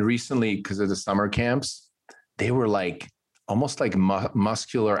pandemic, and recently because of the summer camps, they were like almost like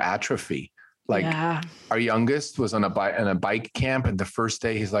muscular atrophy. Like our youngest was on a bike camp, and the first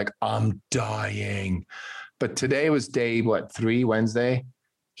day he's like, I'm dying. But today was day, 3, Wednesday.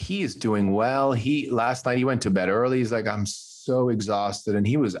 He is doing well. Last night he went to bed early. He's like, I'm so exhausted. And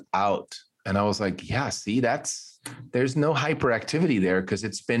he was out. And I was like, yeah, see, there's no hyperactivity there because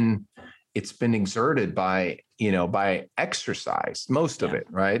it's been exerted by exercise, most of it,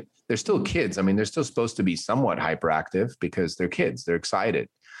 right? They're still kids. I mean, they're still supposed to be somewhat hyperactive because they're kids. They're excited.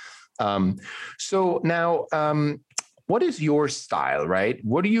 So now, what is your style, right?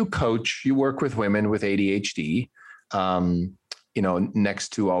 What do you coach? You work with women with ADHD, next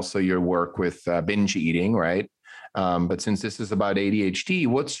to also your work with binge eating, right? But since this is about ADHD,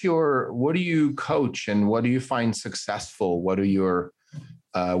 what do you coach and what do you find successful? What do your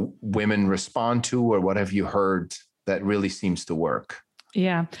women respond to, or what have you heard that really seems to work?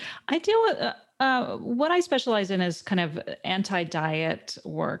 Yeah, I deal with what I specialize in is kind of anti-diet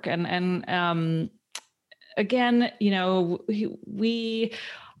work, and again,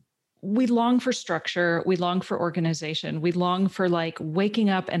 we long for structure. We long for organization. We long for like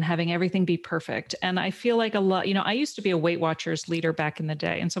waking up and having everything be perfect. And I feel like a lot, I used to be a Weight Watchers leader back in the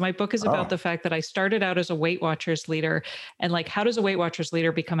day. And so my book is about the fact that I started out as a Weight Watchers leader and like, how does a Weight Watchers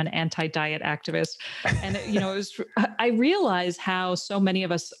leader become an anti-diet activist? And, I realize how so many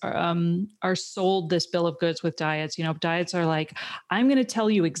of us are sold this bill of goods with diets. Diets are like, I'm going to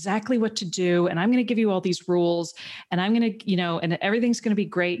tell you exactly what to do. And I'm going to give you all these rules and I'm going to, and everything's going to be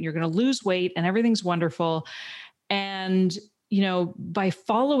great. And you're going to lose weight and everything's wonderful. And by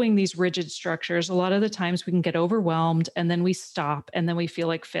following these rigid structures, a lot of the times we can get overwhelmed and then we stop and then we feel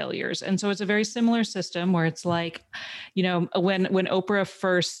like failures. And so it's a very similar system where it's like, when Oprah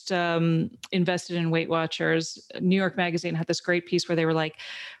first invested in Weight Watchers, New York Magazine had this great piece where they were like,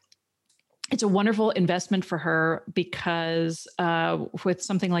 it's a wonderful investment for her because with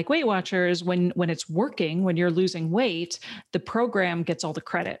something like Weight Watchers, when it's working, when you're losing weight, the program gets all the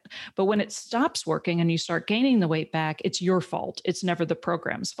credit. But when it stops working and you start gaining the weight back, it's your fault. It's never the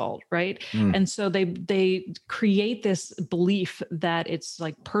program's fault, right? And so they create this belief that it's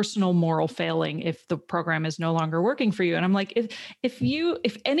like personal moral failing if the program is no longer working for you. And I'm like,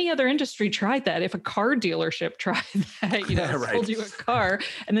 if any other industry tried that, if a car dealership tried that, Right. sold you a car,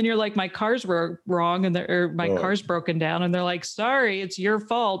 and then you're like, my car's were wrong and my car's broken down, and they're like, sorry, it's your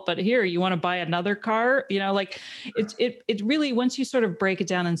fault, but here, you want to buy another car? It really, once you sort of break it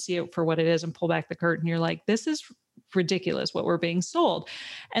down and see it for what it is and pull back the curtain, you're like, this is ridiculous what we're being sold.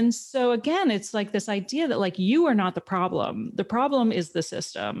 And so again, it's like this idea that like, you are not the problem is the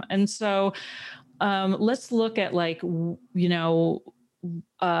system. And so let's look at like,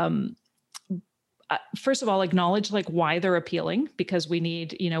 first of all, acknowledge like why they're appealing, because we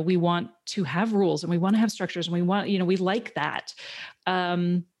need, we want to have rules and we want to have structures and we want, we like that.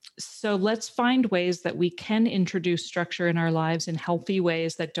 So let's find ways that we can introduce structure in our lives in healthy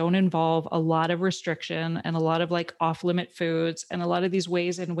ways that don't involve a lot of restriction and a lot of like off limit foods and a lot of these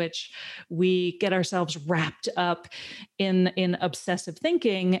ways in which we get ourselves wrapped up in obsessive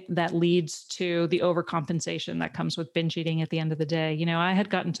thinking that leads to the overcompensation that comes with binge eating at the end of the day. I had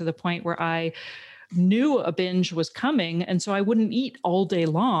gotten to the point where I knew a binge was coming. And so I wouldn't eat all day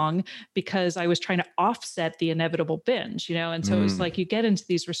long because I was trying to offset the inevitable binge, And so it was like you get into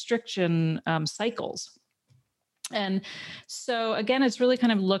these restriction cycles. And so again, it's really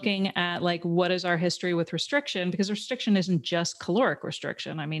kind of looking at like, what is our history with restriction? Because restriction isn't just caloric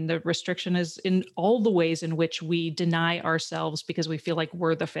restriction. I mean, the restriction is in all the ways in which we deny ourselves because we feel like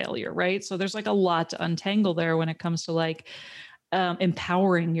we're the failure, right? So there's like a lot to untangle there when it comes to like,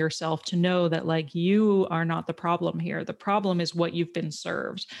 empowering yourself to know that like you are not the problem here. The problem is what you've been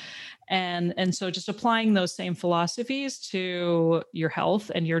served. And so just applying those same philosophies to your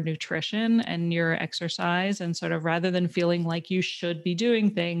health and your nutrition and your exercise, and sort of rather than feeling like you should be doing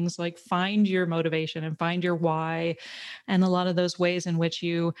things, like find your motivation and find your why. And a lot of those ways in which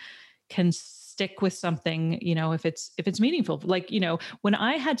you can stick with something, if it's meaningful. Like, when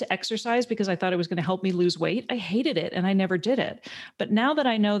I had to exercise because I thought it was going to help me lose weight, I hated it and I never did it. But now that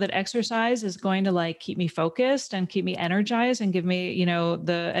I know that exercise is going to like keep me focused and keep me energized and give me,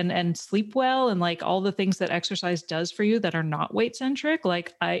 and sleep well and like all the things that exercise does for you that are not weight centric,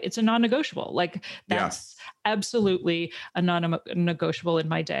 like it's a non-negotiable. Like that's absolutely a non-negotiable in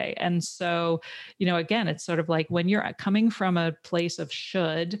my day. And so, again, it's sort of like when you're coming from a place of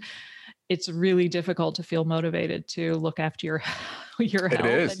should, it's really difficult to feel motivated to look after your health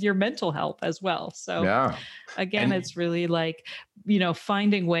and your mental health as well. So again, it's really like,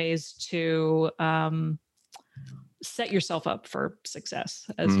 finding ways to set yourself up for success,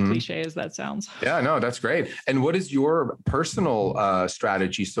 as cliche as that sounds. Yeah, no, that's great. And what is your personal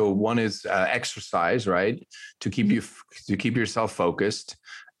strategy? So one is exercise, right? To keep yourself focused.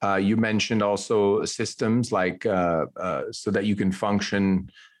 You mentioned also systems like so that you can function,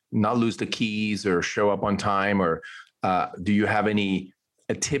 not lose the keys or show up on time, or do you have any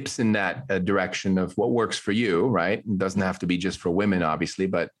tips in that direction of what works for you, right? It doesn't have to be just for women, obviously,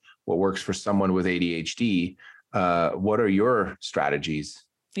 but what works for someone with ADHD. What are your strategies?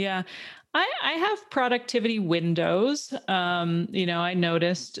 Yeah, I have productivity windows. I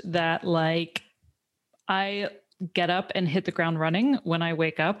noticed that like I get up and hit the ground running when I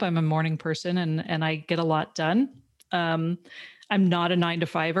wake up. I'm a morning person and I get a lot done. I'm not a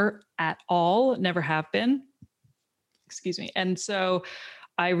 9-to-5er at all, never have been. Excuse me. And so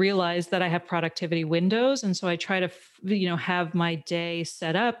I realized that I have productivity windows. And so I try to, have my day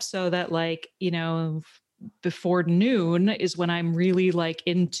set up so that like, before noon is when I'm really like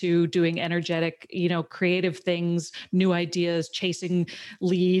into doing energetic, creative things, new ideas, chasing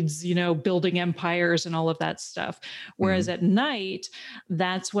leads, building empires and all of that stuff. Whereas at night,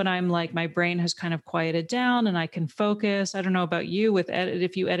 that's when I'm like, my brain has kind of quieted down and I can focus. I don't know about you with edit,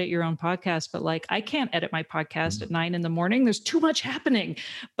 if you edit your own podcast, but like, I can't edit my podcast at 9 a.m. There's too much happening.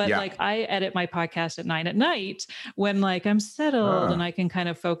 But like, I edit my podcast at 9 p.m. when like I'm settled and I can kind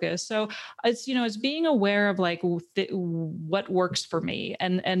of focus. So it's, it's being aware aware of like what works for me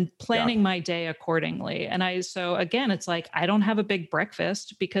and planning my day accordingly. And so again, it's like, I don't have a big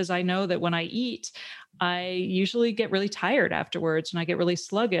breakfast because I know that when I eat, I usually get really tired afterwards and I get really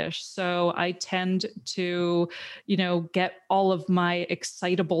sluggish. So I tend to, get all of my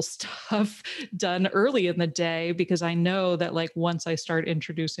excitable stuff done early in the day because I know that like once I start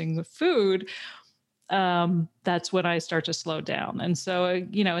introducing the food, that's when I start to slow down. And so,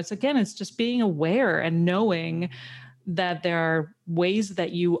 it's just being aware and knowing that there are ways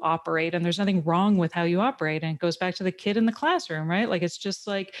that you operate and there's nothing wrong with how you operate. And it goes back to the kid in the classroom, right? Like, it's just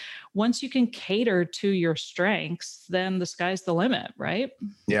like, once you can cater to your strengths, then the sky's the limit, right?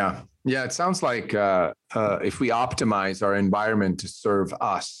 Yeah. Yeah. It sounds like if we optimize our environment to serve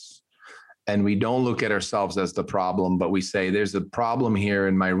us and we don't look at ourselves as the problem, but we say, there's a problem here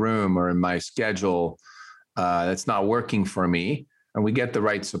in my room or in my schedule that's not working for me. And we get the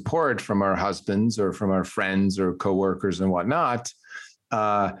right support from our husbands or from our friends or coworkers and whatnot,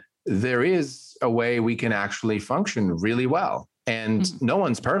 there is a way we can actually function really well. And no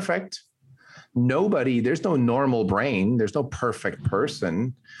one's perfect. There's no normal brain. There's no perfect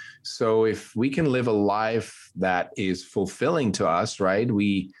person. So if we can live a life that is fulfilling to us, right?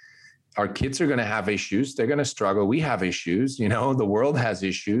 Our kids are going to have issues. They're going to struggle. We have issues, the world has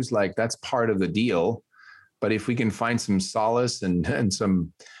issues. Like, that's part of the deal. But if we can find some solace and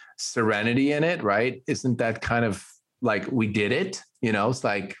some serenity in it, right? Isn't that kind of like we did it? It's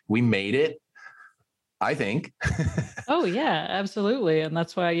like we made it, I think. Oh, yeah, absolutely. And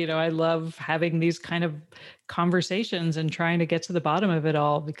that's why, I love having these kind of conversations and trying to get to the bottom of it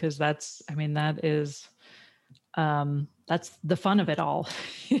all, because that's the fun of it all.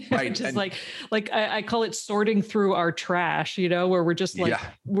 Right. Just I call it sorting through our trash, where we're just like,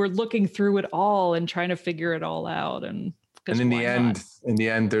 we're looking through it all and trying to figure it all out. And in the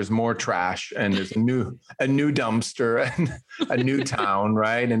end, there's more trash and there's a new dumpster and a new town,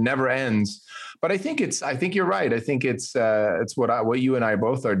 right? And never ends. But I think you're right. I think it's what you and I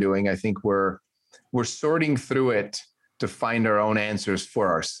both are doing. I think we're sorting through it to find our own answers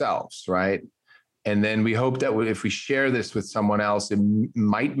for ourselves, right? And then we hope that if we share this with someone else, it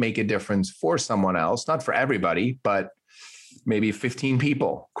might make a difference for someone else, not for everybody, but maybe 15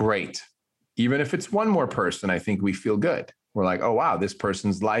 people. Great. Even if it's one more person, I think we feel good. We're like, oh, wow, this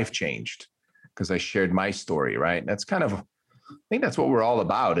person's life changed because I shared my story, right? That's I think that's what we're all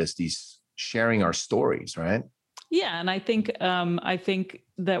about, is these sharing our stories, right? Yeah. And I think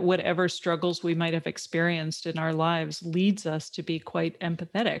that whatever struggles we might have experienced in our lives leads us to be quite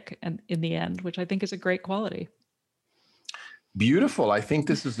empathetic and in the end, which I think is a great quality. Beautiful. I think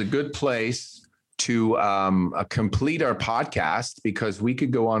this is a good place to complete our podcast, because we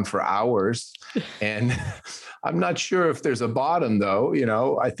could go on for hours and I'm not sure if there's a bottom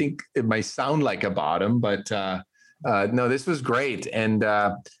though. I think it might sound like a bottom, but no, this was great. And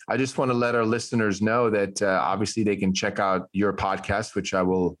I just want to let our listeners know that obviously they can check out your podcast, which I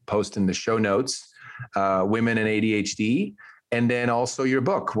will post in the show notes, Women and ADHD, and then also your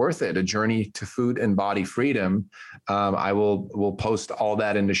book, Worth It, A Journey to Food and Body Freedom. We'll post all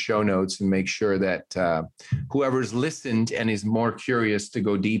that in the show notes and make sure that whoever's listened and is more curious to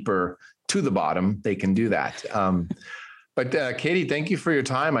go deeper to the bottom, they can do that. But Katie, thank you for your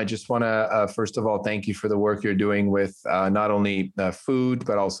time. I just want to, first of all, thank you for the work you're doing with not only food,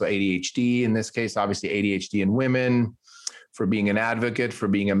 but also ADHD. In this case, obviously ADHD in women, for being an advocate, for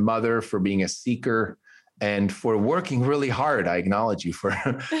being a mother, for being a seeker, and for working really hard. I acknowledge you for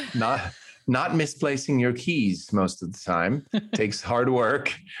not misplacing your keys most of the time. It takes hard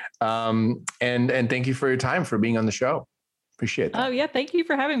work. And thank you for your time, for being on the show. Appreciate that. Oh yeah, thank you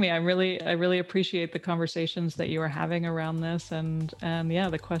for having me. I really appreciate the conversations that you are having around this, and yeah,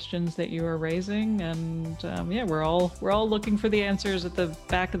 the questions that you are raising, and yeah, we're all looking for the answers at the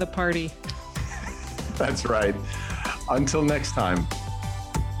back of the party. That's right. Until next time.